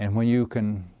 And when you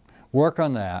can work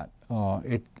on that,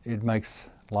 it makes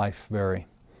life very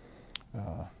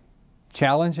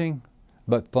challenging,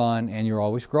 but fun, and you're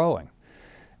always growing.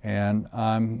 And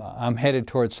I'm headed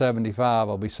towards 75.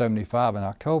 I'll be 75 in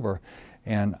October,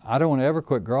 and I don't want to ever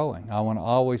quit growing. I want to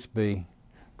always be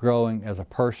growing as a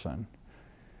person,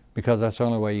 because that's the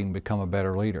only way you can become a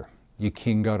better leader. You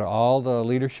can go to all the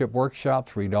leadership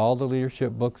workshops, read all the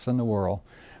leadership books in the world,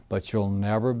 but you'll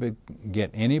never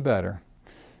get any better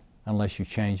unless you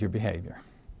change your behavior.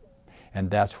 And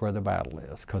that's where the battle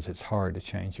is, because it's hard to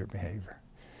change your behavior.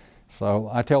 So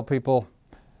I tell people,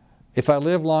 if I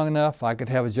live long enough, I could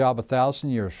have a job 1,000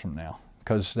 years from now,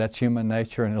 because that's human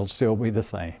nature and it'll still be the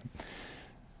same.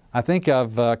 I think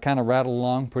I've kind of rattled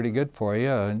along pretty good for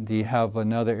you. Do you have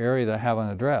another area that I haven't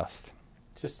addressed?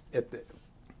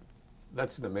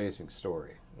 That's an amazing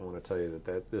story. I want to tell you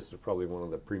that this is probably one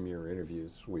of the premier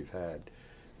interviews we've had.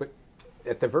 But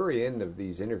at the very end of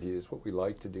these interviews, what we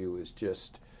like to do is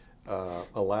just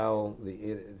allow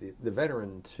the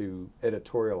veteran to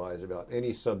editorialize about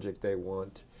any subject they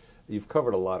want. You've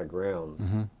covered a lot of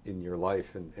ground in your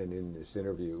life and in this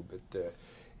interview, but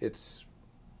it's,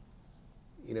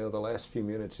 you know, the last few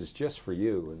minutes is just for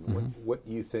you and what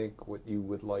you think, what you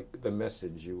would like, the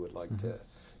message you would like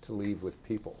to leave with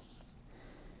people.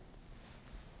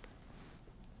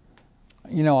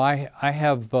 You know, I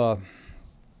have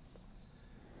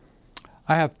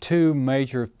two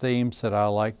major themes that I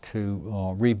like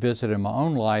to revisit in my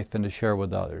own life and to share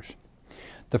with others.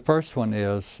 The first one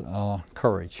is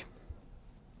courage.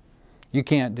 You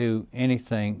can't do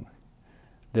anything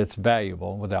that's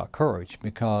valuable without courage,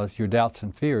 because your doubts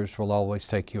and fears will always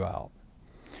take you out.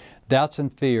 Doubts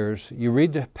and fears, you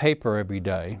read the paper every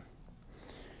day,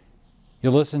 you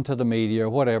listen to the media,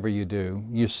 whatever you do,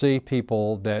 you see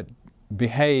people that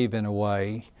behave in a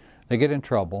way, they get in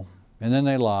trouble, and then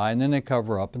they lie, and then they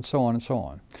cover up, and so on and so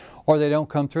on. Or they don't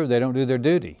come through, they don't do their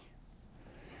duty.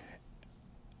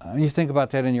 You think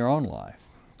about that in your own life.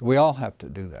 We all have to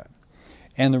do that.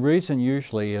 And the reason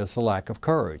usually is the lack of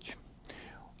courage.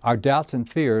 Our doubts and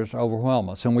fears overwhelm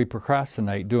us, and we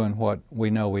procrastinate doing what we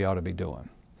know we ought to be doing.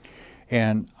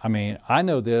 And I mean, I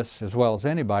know this as well as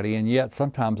anybody, and yet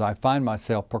sometimes I find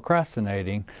myself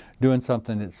procrastinating, doing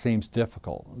something that seems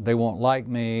difficult. They won't like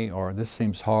me, or this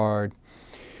seems hard.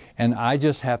 And I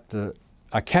just have to,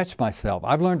 I catch myself.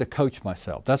 I've learned to coach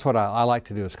myself. That's what I like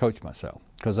to do, is coach myself,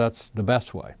 because that's the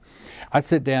best way. I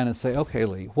sit down and say, okay,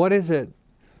 Lee, what is it?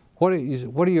 What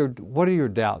are your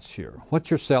doubts here?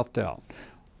 What's your self-doubt?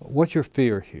 What's your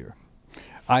fear here?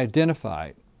 I identify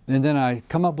it, and then I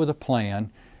come up with a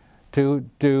plan to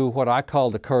do what I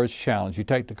call the courage challenge. You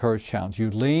take the courage challenge. You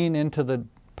lean into the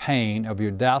pain of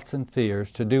your doubts and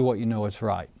fears to do what you know is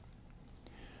right.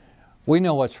 We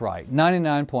know what's right.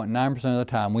 99.9% of the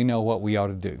time, we know what we ought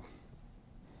to do.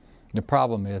 The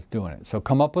problem is doing it. So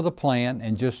come up with a plan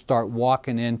and just start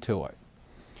walking into it.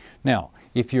 Now,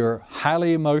 if you're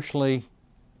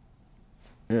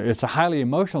it's a highly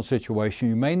emotional situation,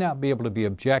 you may not be able to be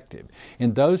objective.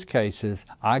 In those cases,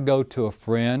 I go to a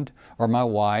friend or my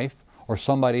wife or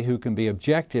somebody who can be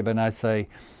objective, and I say,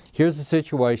 here's the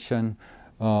situation,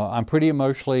 I'm pretty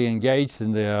emotionally engaged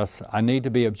in this, I need to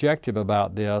be objective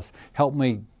about this, help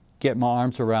me get my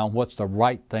arms around what's the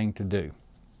right thing to do.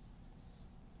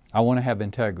 I want to have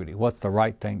integrity. What's the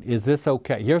right thing? Is this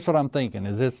okay? Here's what I'm thinking.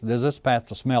 Does this pass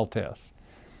the smell test?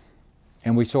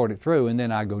 And we sort it through, and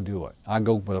then I go do it. I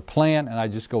go with a plan, and I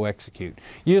just go execute.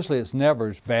 Usually it's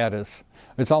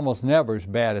almost never as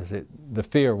bad as the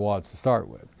fear was to start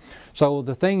with. So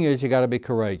the thing is, you got to be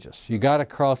courageous. You got to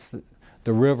cross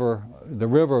the river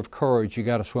of courage. You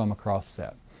got to swim across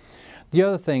that. The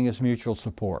other thing is mutual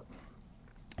support.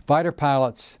 Fighter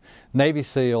pilots, Navy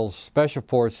SEALs, Special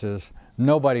Forces,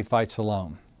 nobody fights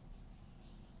alone.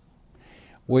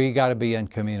 We got to be in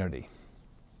community.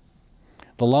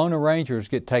 The Lone Rangers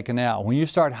get taken out. When you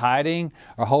start hiding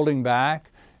or holding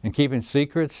back and keeping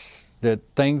secrets,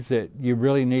 things that you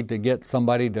really need to get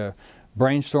somebody to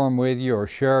brainstorm with you or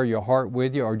share your heart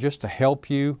with you or just to help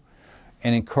you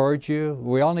and encourage you,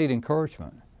 we all need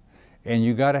encouragement. And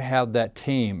you got to have that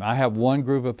team. I have one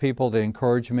group of people that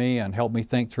encourage me and help me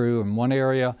think through in one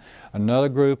area. Another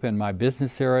group in my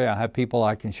business area, I have people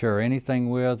I can share anything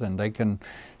with and they can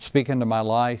speak into my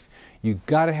life. You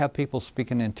got to have people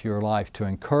speaking into your life to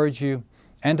encourage you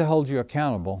and to hold you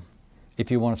accountable if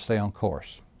you want to stay on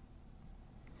course.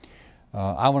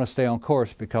 I want to stay on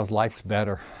course because life's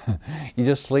better. You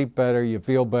just sleep better, you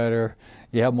feel better,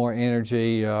 you have more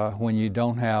energy when you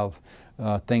don't have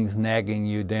things nagging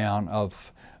you down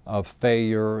of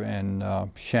failure and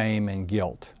shame and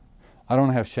guilt. I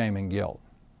don't have shame and guilt.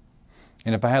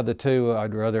 And if I have the two,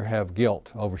 I'd rather have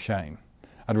guilt over shame.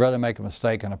 I'd rather make a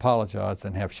mistake and apologize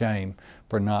than have shame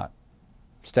for not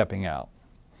stepping out.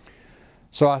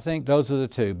 So I think those are the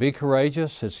two. Be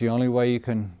courageous. It's the only way you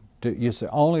can do, it's the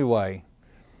only way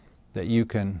that you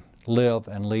can live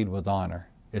and lead with honor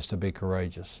is to be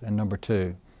courageous. And number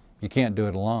two, you can't do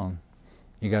it alone.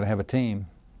 You got to have a team.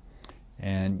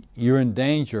 And you're in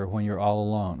danger when you're all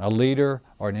alone. A leader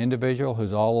or an individual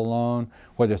who's all alone,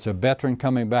 whether it's a veteran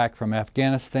coming back from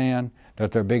Afghanistan,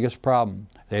 that's their biggest problem.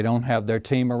 They don't have their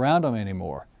team around them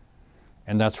anymore.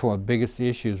 And that's one of the biggest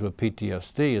issues with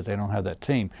PTSD is they don't have that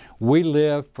team. We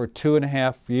lived for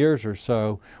 2.5 years or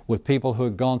so with people who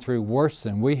had gone through worse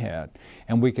than we had,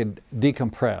 and we could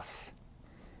decompress.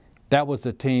 That was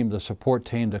the team, the support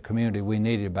team, the community we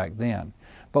needed back then.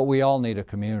 But we all need a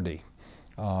community,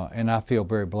 and I feel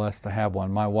very blessed to have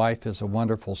one. My wife is a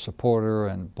wonderful supporter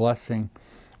and blessing.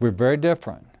 We're very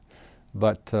different,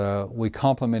 but we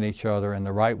complement each other in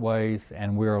the right ways,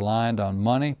 and we're aligned on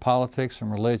money, politics,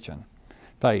 and religion.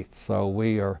 Faith. So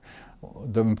we are,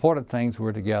 the important things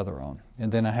we're together on.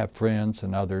 And then I have friends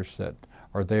and others that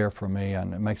are there for me,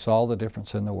 and it makes all the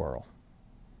difference in the world.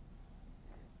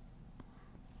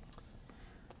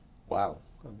 Wow.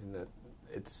 I mean,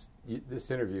 this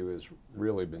interview has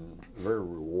really been very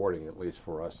rewarding, at least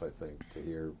for us, I think, to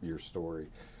hear your story.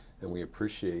 And we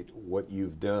appreciate what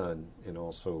you've done and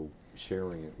also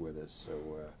sharing it with us. So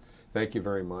thank you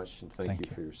very much, and thank you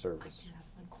for your service. I do have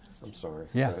one question. I'm sorry.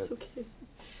 Yeah. That's okay.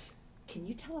 Can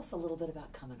you tell us a little bit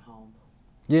about coming home?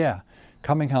 Yeah,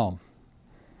 coming home.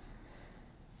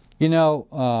 You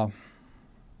know,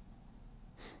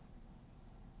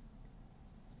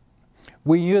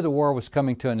 we knew the war was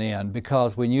coming to an end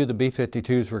because we knew the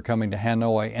B-52s were coming to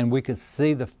Hanoi, and we could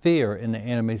see the fear in the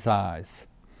enemy's eyes,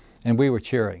 and we were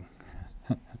cheering.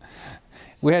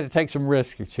 We had to take some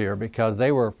risks here because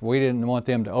we didn't want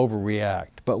them to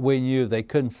overreact, but we knew they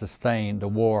couldn't sustain the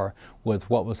war with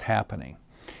what was happening.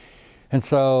 And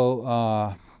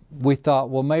so we thought,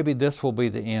 well, maybe this will be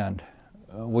the end.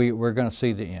 We're going to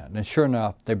see the end. And sure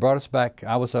enough, they brought us back.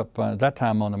 I was up at that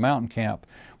time on the mountain camp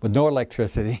with no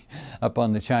electricity up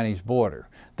on the Chinese border.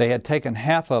 They had taken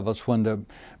half of us when the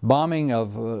bombing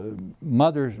of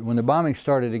when the bombing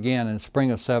started again in the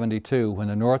spring of '72, when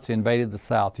the North invaded the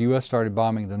South. The U.S. started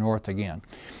bombing the North again.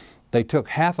 They took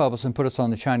half of us and put us on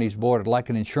the Chinese border like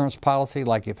an insurance policy,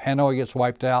 like if Hanoi gets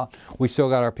wiped out, we still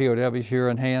got our POWs here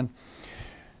in hand.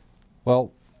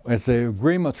 Well, as the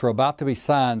agreements were about to be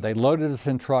signed, they loaded us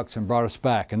in trucks and brought us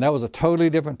back. And that was a totally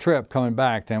different trip coming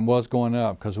back than was going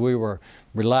up, because we were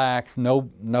relaxed, no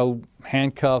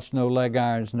handcuffs, no leg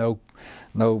irons, no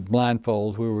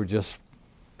blindfolds. We were just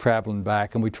traveling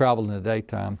back, and we traveled in the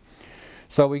daytime.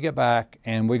 So we get back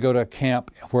and we go to a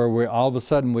camp where all of a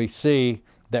sudden we see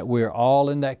that we're all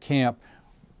in that camp.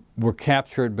 We're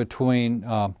captured between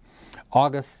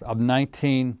August of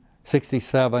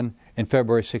 1967 and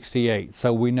February '68.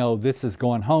 So we know this is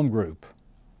going home group.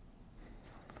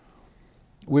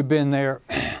 We've been there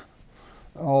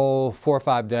 4 or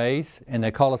 5 days, and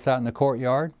they called us out in the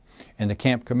courtyard, and the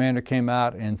camp commander came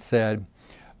out and said,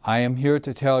 I am here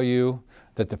to tell you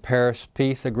that the Paris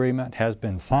Peace Agreement has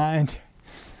been signed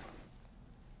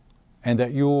and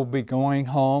that you will be going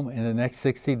home in the next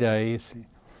 60 days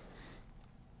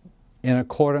in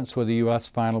accordance with the U.S.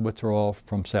 final withdrawal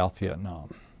from South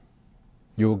Vietnam.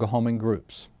 You will go home in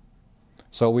groups.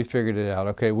 So we figured it out.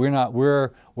 Okay, we're not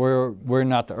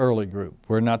the early group.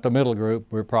 We're not the middle group.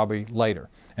 We're probably later.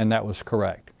 And that was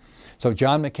correct. So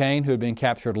John McCain, who had been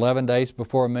captured 11 days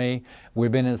before me,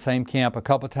 we'd been in the same camp a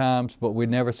couple times, but we'd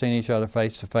never seen each other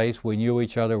face to face. We knew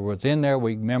each other was in there.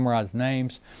 We memorized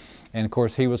names. And of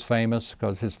course, he was famous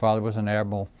because his father was an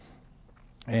admiral.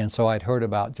 And so I'd heard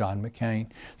about John McCain.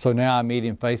 So now I meet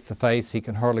him face to face. He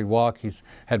can hardly walk. He's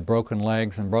had broken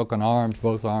legs and broken arms,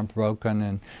 both arms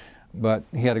broken. But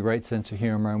he had a great sense of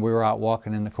humor, and we were out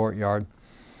walking in the courtyard.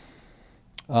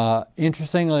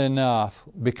 Interestingly enough,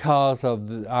 because of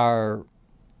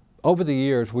over the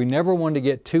years, we never wanted to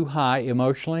get too high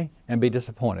emotionally and be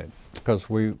disappointed. because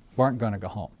we weren't going to go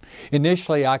home.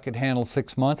 Initially, I could handle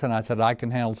 6 months, and I said, I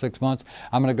can handle 6 months.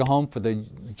 I'm going to go home for the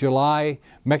July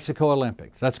Mexico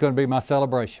Olympics. That's going to be my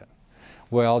celebration.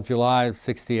 Well, July of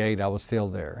 '68, I was still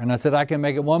there. And I said, I can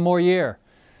make it one more year.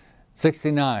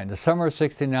 '69, the summer of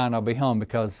 '69, I'll be home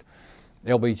because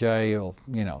LBJ,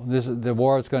 the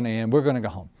war is going to end. We're going to go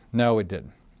home. No, it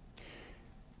didn't.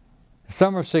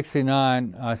 Summer of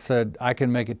 '69, I said, I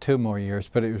can make it 2 more years,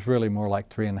 but it was really more like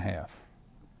 3.5.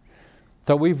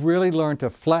 So we've really learned to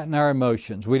flatten our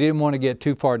emotions. We didn't want to get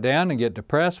too far down and get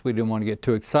depressed. We didn't want to get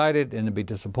too excited and to be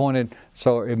disappointed.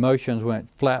 So our emotions went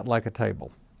flat like a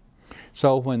table.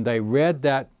 So when they read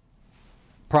that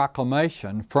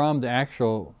proclamation from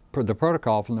the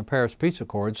protocol from the Paris Peace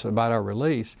Accords about our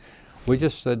release, we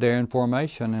just stood there in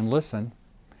formation and listened.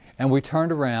 And we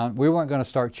turned around. We weren't going to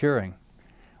start cheering.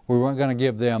 We weren't going to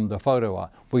give them the photo.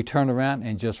 We turned around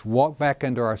and just walked back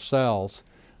into our cells.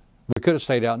 We could have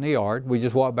stayed out in the yard. We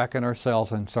just walked back in our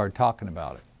cells and started talking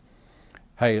about it.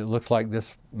 Hey, it looks like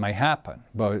this may happen,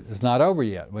 but it's not over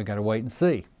yet. We've got to wait and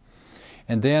see.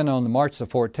 And then on March the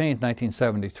 14th,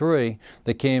 1973,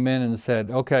 they came in and said,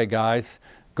 okay, guys,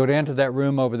 go down to that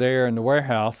room over there in the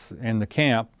warehouse in the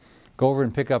camp. Go over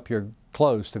and pick up your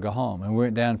clothes to go home. And we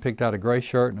went down and picked out a gray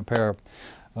shirt and a pair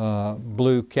of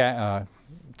blue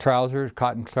trousers,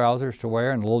 cotton trousers to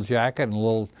wear, and a little jacket and a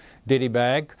little ditty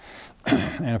bag,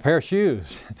 and a pair of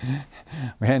shoes.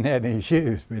 We hadn't had any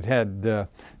shoes. We'd had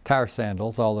tire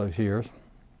sandals all those years.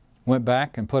 Went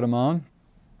back and put them on.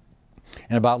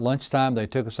 And about lunchtime, they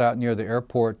took us out near the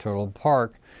airport to a little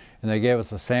park, and they gave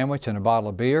us a sandwich and a bottle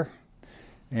of beer.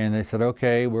 And they said,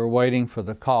 okay, we're waiting for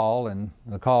the call, and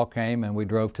the call came, and we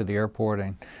drove to the airport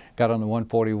and got on the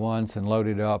 141s and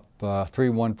loaded up 3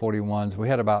 141s. We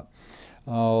had about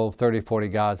 30, 40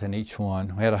 guys in each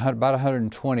one. We had about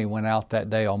 120 went out that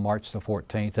day on March the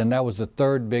 14th, and that was the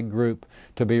 3rd big group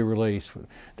to be released.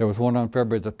 There was one on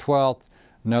February the 12th,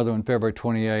 another on February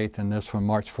 28th, and this one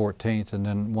March 14th, and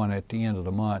then one at the end of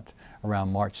the month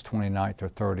around March 29th or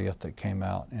 30th that came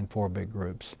out in 4 big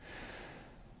groups.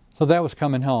 So that was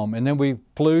coming home. And then we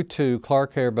flew to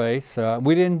Clark Air Base.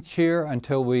 We didn't cheer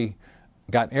until we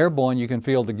got airborne. You can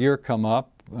feel the gear come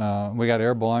up. We got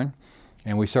airborne,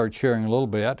 and we started cheering a little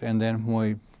bit. And then when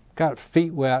we got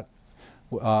feet wet,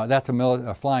 that's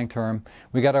a flying term,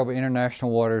 we got over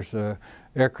international waters. The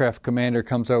aircraft commander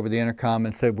comes over the intercom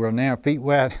and said, we're now feet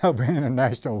wet over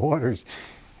international waters.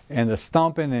 And the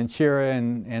stomping and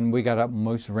cheering, and we got up and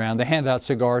moved around. They handed out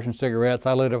cigars and cigarettes.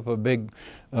 I lit up a big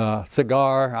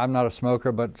cigar. I'm not a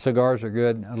smoker, but cigars are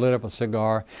good. I lit up a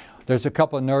cigar. There's a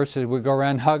couple of nurses. We go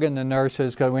around hugging the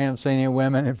nurses because we haven't seen any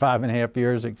women in 5.5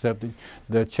 years except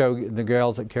the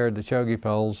girls that carried the chogi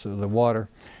poles, the water,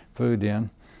 food in.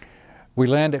 We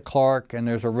land at Clark, and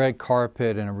there's a red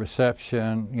carpet and a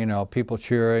reception, people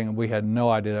cheering. We had no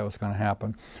idea that was going to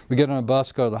happen. We get on a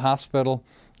bus, go to the hospital,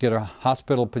 get our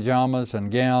hospital pajamas and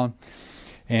gown,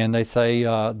 and they say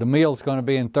the meal's going to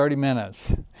be in 30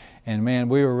 minutes. And man,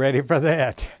 we were ready for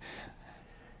that.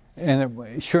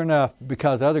 And sure enough,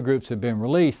 because other groups had been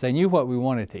released, they knew what we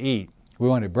wanted to eat. We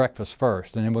wanted breakfast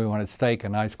first, and then we wanted steak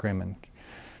and ice cream and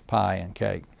pie and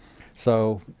cake.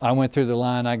 So I went through the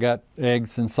line. I got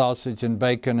eggs and sausage and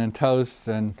bacon and toast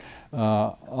and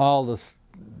all this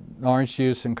orange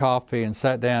juice and coffee, and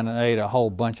sat down and ate a whole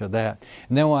bunch of that.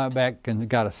 And then went back and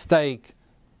got a steak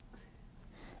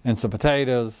and some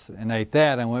potatoes and ate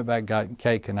that, and went back and got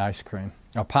cake and ice cream,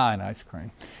 or pie and ice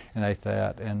cream, and ate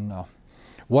that. And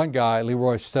one guy,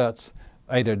 Leroy Stutz,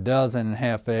 ate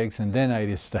 12.5 eggs and then ate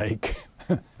his steak.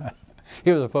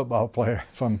 He was a football player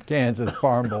from Kansas,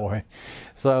 farm boy.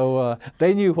 So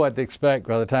they knew what to expect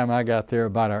by the time I got there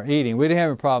about our eating. We didn't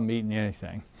have a problem eating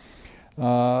anything.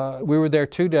 We were there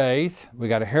 2 days. We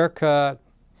got a haircut.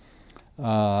 We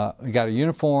got a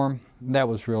uniform. That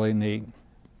was really neat.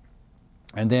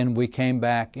 And then we came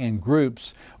back in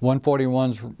groups.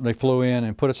 141s, they flew in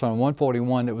and put us on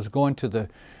 141 that was going to the,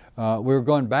 we were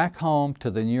going back home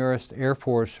to the nearest Air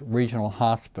Force Regional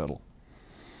Hospital.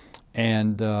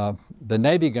 And the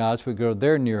Navy guys would go to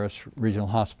their nearest regional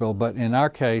hospital, but in our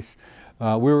case,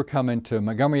 we were coming to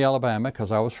Montgomery, Alabama,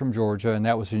 because I was from Georgia, and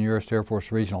that was the nearest Air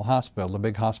Force Regional Hospital. The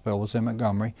big hospital was in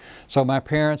Montgomery. So my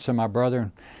parents and my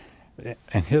brother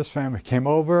and his family came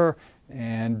over,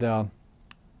 and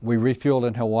we refueled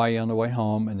in Hawaii on the way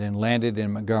home, and then landed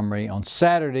in Montgomery on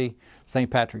Saturday,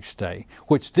 St. Patrick's Day,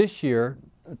 which this year,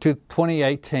 to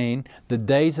 2018, the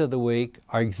days of the week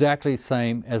are exactly the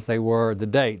same as they were the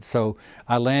dates. So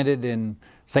I landed in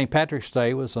St. Patrick's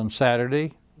Day was on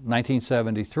Saturday,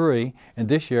 1973, and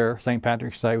this year St.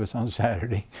 Patrick's Day was on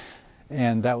Saturday,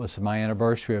 and that was my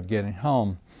anniversary of getting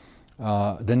home.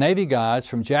 The Navy guys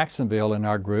from Jacksonville in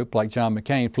our group, like John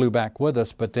McCain, flew back with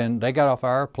us, but then they got off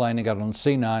our airplane and got on the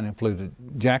C9 and flew to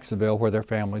Jacksonville where their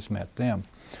families met them.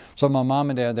 So my mom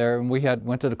and dad there, and we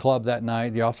went to the club that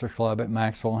night, the officers club at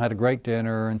Maxwell, and had a great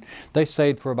dinner, and they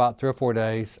stayed for about 3 or 4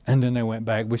 days, and then they went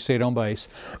back. We stayed on base,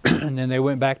 and then they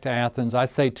went back to Athens. I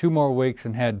stayed 2 more weeks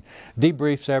and had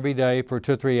debriefs every day for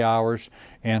 2 or 3 hours,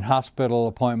 and hospital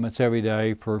appointments every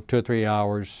day for 2 or 3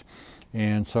 hours.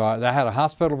 And so I had a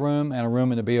hospital room and a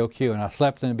room in the BOQ, and I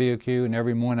slept in the BOQ, and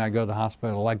every morning I'd go to the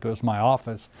hospital like it was my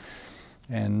office,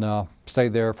 and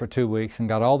stayed there for 2 weeks and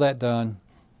got all that done.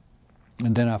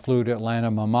 And then I flew to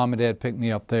Atlanta. My mom and dad picked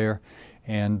me up there,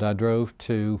 and I drove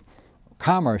to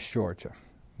Commerce, Georgia,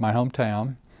 my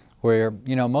hometown, where,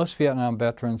 you know, most Vietnam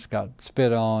veterans got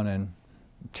spit on and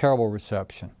terrible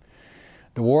reception.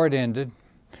 The war had ended,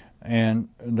 and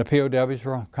the POWs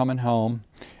were coming home,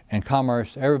 and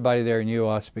Commerce, everybody there knew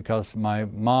us because my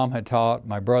mom had taught,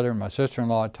 my brother and my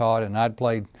sister-in-law had taught, and I'd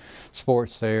played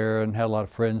sports there and had a lot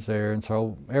of friends there, and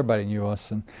so everybody knew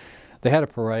us. And they had a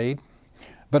parade.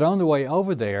 But on the way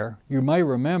over there, you may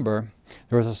remember,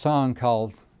 there was a song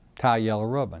called Tie a Yellow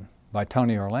Ribbon by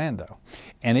Tony Orlando.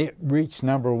 And it reached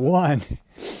 #1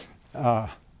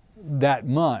 that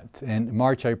month in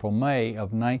March, April, May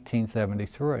of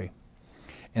 1973.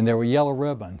 And there were yellow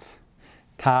ribbons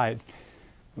tied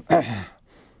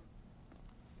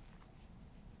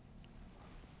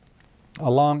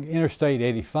along Interstate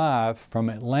 85 from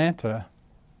Atlanta.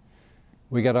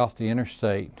 We got off the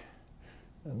interstate.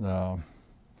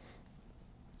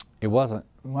 It wasn't,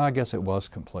 well, I guess it was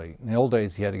complete. In the old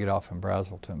days, you had to get off in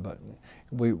Brazelton, but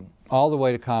all the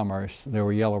way to Commerce, there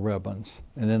were yellow ribbons.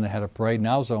 And then they had a parade, and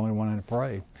I was the only one in the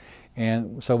parade.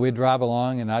 And so we'd drive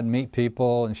along, and I'd meet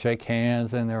people and shake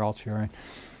hands, and they're all cheering.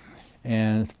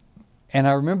 And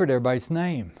I remembered everybody's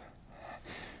name,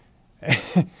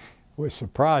 which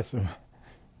surprised them.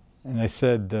 And they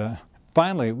said,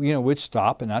 finally, you know, we'd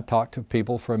stop, and I'd talk to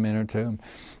people for a minute or two. And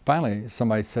finally,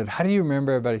 somebody said, "How do you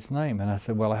remember everybody's name?" And I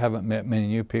said, "Well, I haven't met many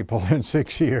new people in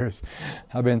 6 years.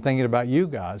 I've been thinking about you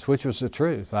guys," which was the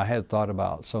truth. I had thought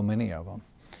about so many of them,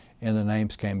 and the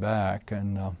names came back.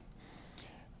 And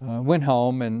went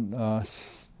home, and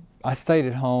I stayed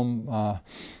at home.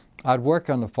 I'd work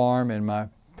on the farm in my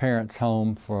parents'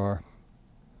 home for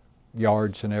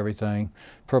yards and everything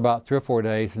for about 3 or 4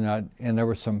 days, and there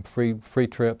were some free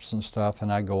trips and stuff,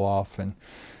 and I'd go off and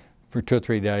for 2 or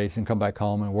 3 days and come back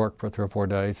home and work for 3 or 4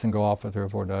 days and go off for 3 or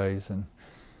 4 days. And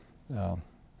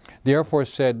the Air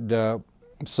Force said,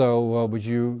 "So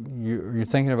you're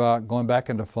thinking about going back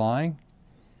into flying?"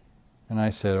 And I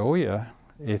said, "Oh yeah,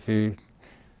 if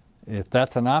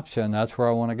that's an option, that's where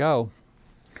I want to go."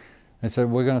 They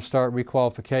said, "We're going to start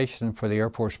requalification for the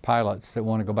Air Force pilots that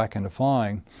want to go back into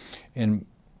flying in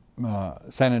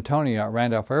San Antonio at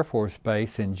Randolph Air Force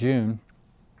Base in June.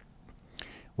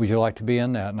 Would you like to be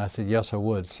in that?" And I said, "Yes, I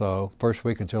would." So first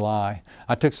week of July,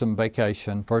 I took some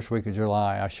vacation. First week of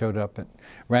July, I showed up at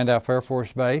Randolph Air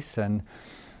Force Base, and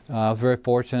I was very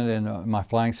fortunate, and my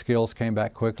flying skills came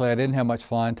back quickly. I didn't have much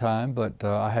flying time, but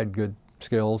I had good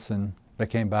skills, and they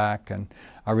came back, and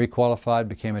I requalified,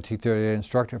 became a T-38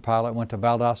 instructor pilot, went to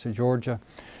Valdosta, Georgia.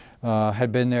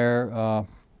 Had been there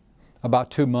about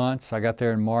 2 months. I got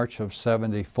there in March of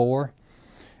 '74,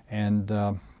 and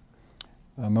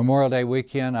Memorial Day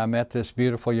weekend, I met this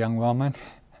beautiful young woman.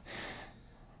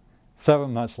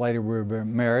 7 months later, we were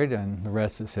married, and the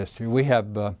rest is history.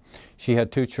 She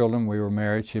had 2 children. We were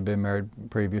married. She'd been married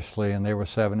previously, and they were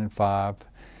 7 and 5.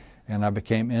 And I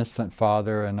became instant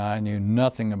father, and I knew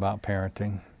nothing about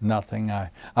parenting, nothing.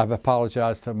 I've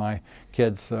apologized to my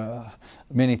kids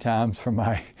many times for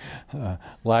my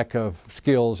lack of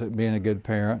skills at being a good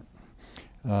parent.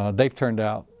 They've turned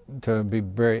out to be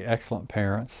very excellent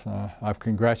parents. I've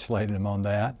congratulated them on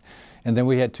that. And then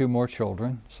we had 2 more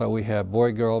children. So we have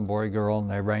boy, girl, and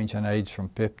they range in age from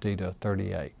 50 to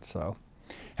 38. So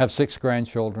have 6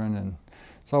 grandchildren, and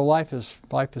so life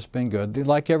has been good.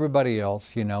 Like everybody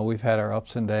else, you know, we've had our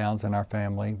ups and downs in our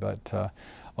family, but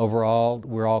overall,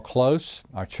 we're all close.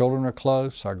 Our children are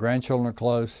close. Our grandchildren are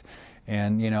close.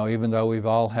 And, you know, even though we've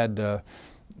all had to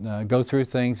go through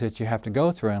things that you have to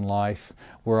go through in life,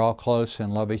 we're all close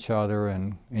and love each other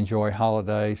and enjoy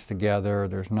holidays together.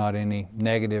 There's not any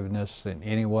negativeness in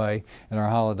any way in our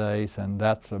holidays, and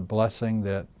that's a blessing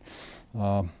that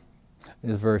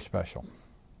is very special.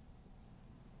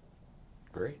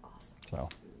 Great. Awesome. So.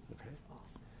 Okay.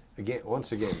 Awesome. Again,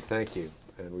 once again, thank you,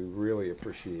 and we really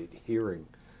appreciate hearing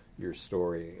your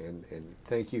story, and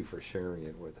thank you for sharing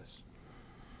it with us.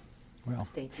 Well,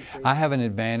 Thank you for I have an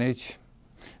advantage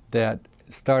that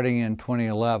starting in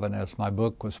 2011, as my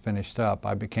book was finished up,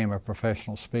 I became a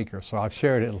professional speaker. So I've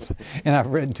shared it, and I've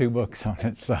written 2 books on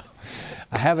it. So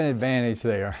I have an advantage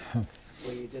there.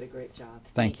 Well, you did a great job.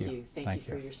 Thank you. Thank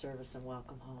you for your service, and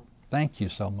welcome home. Thank you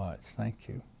so much. Thank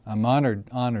you. I'm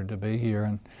honored to be here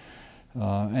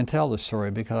and tell the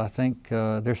story, because I think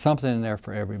there's something in there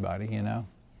for everybody, you know.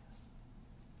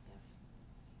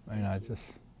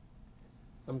 Yes. And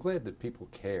I'm glad that people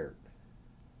cared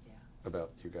Yeah.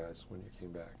 about you guys when you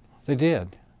came back. They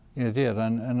did. They did.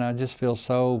 And I just feel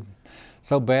so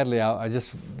badly. I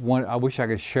wish I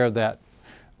could share that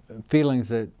feelings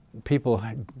that people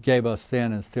gave us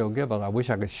then and still give us. I wish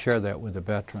I could share that with the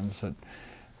veterans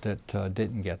that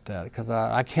didn't get that, because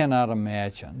I cannot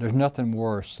imagine. There's nothing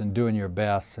worse than doing your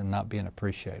best and not being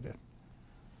appreciated.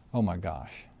 Oh my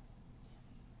gosh.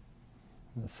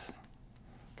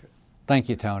 Thank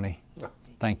you, Tony. Oh.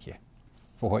 Thank you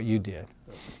for what you did.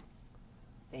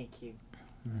 Thank you.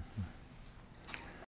 Mm-hmm.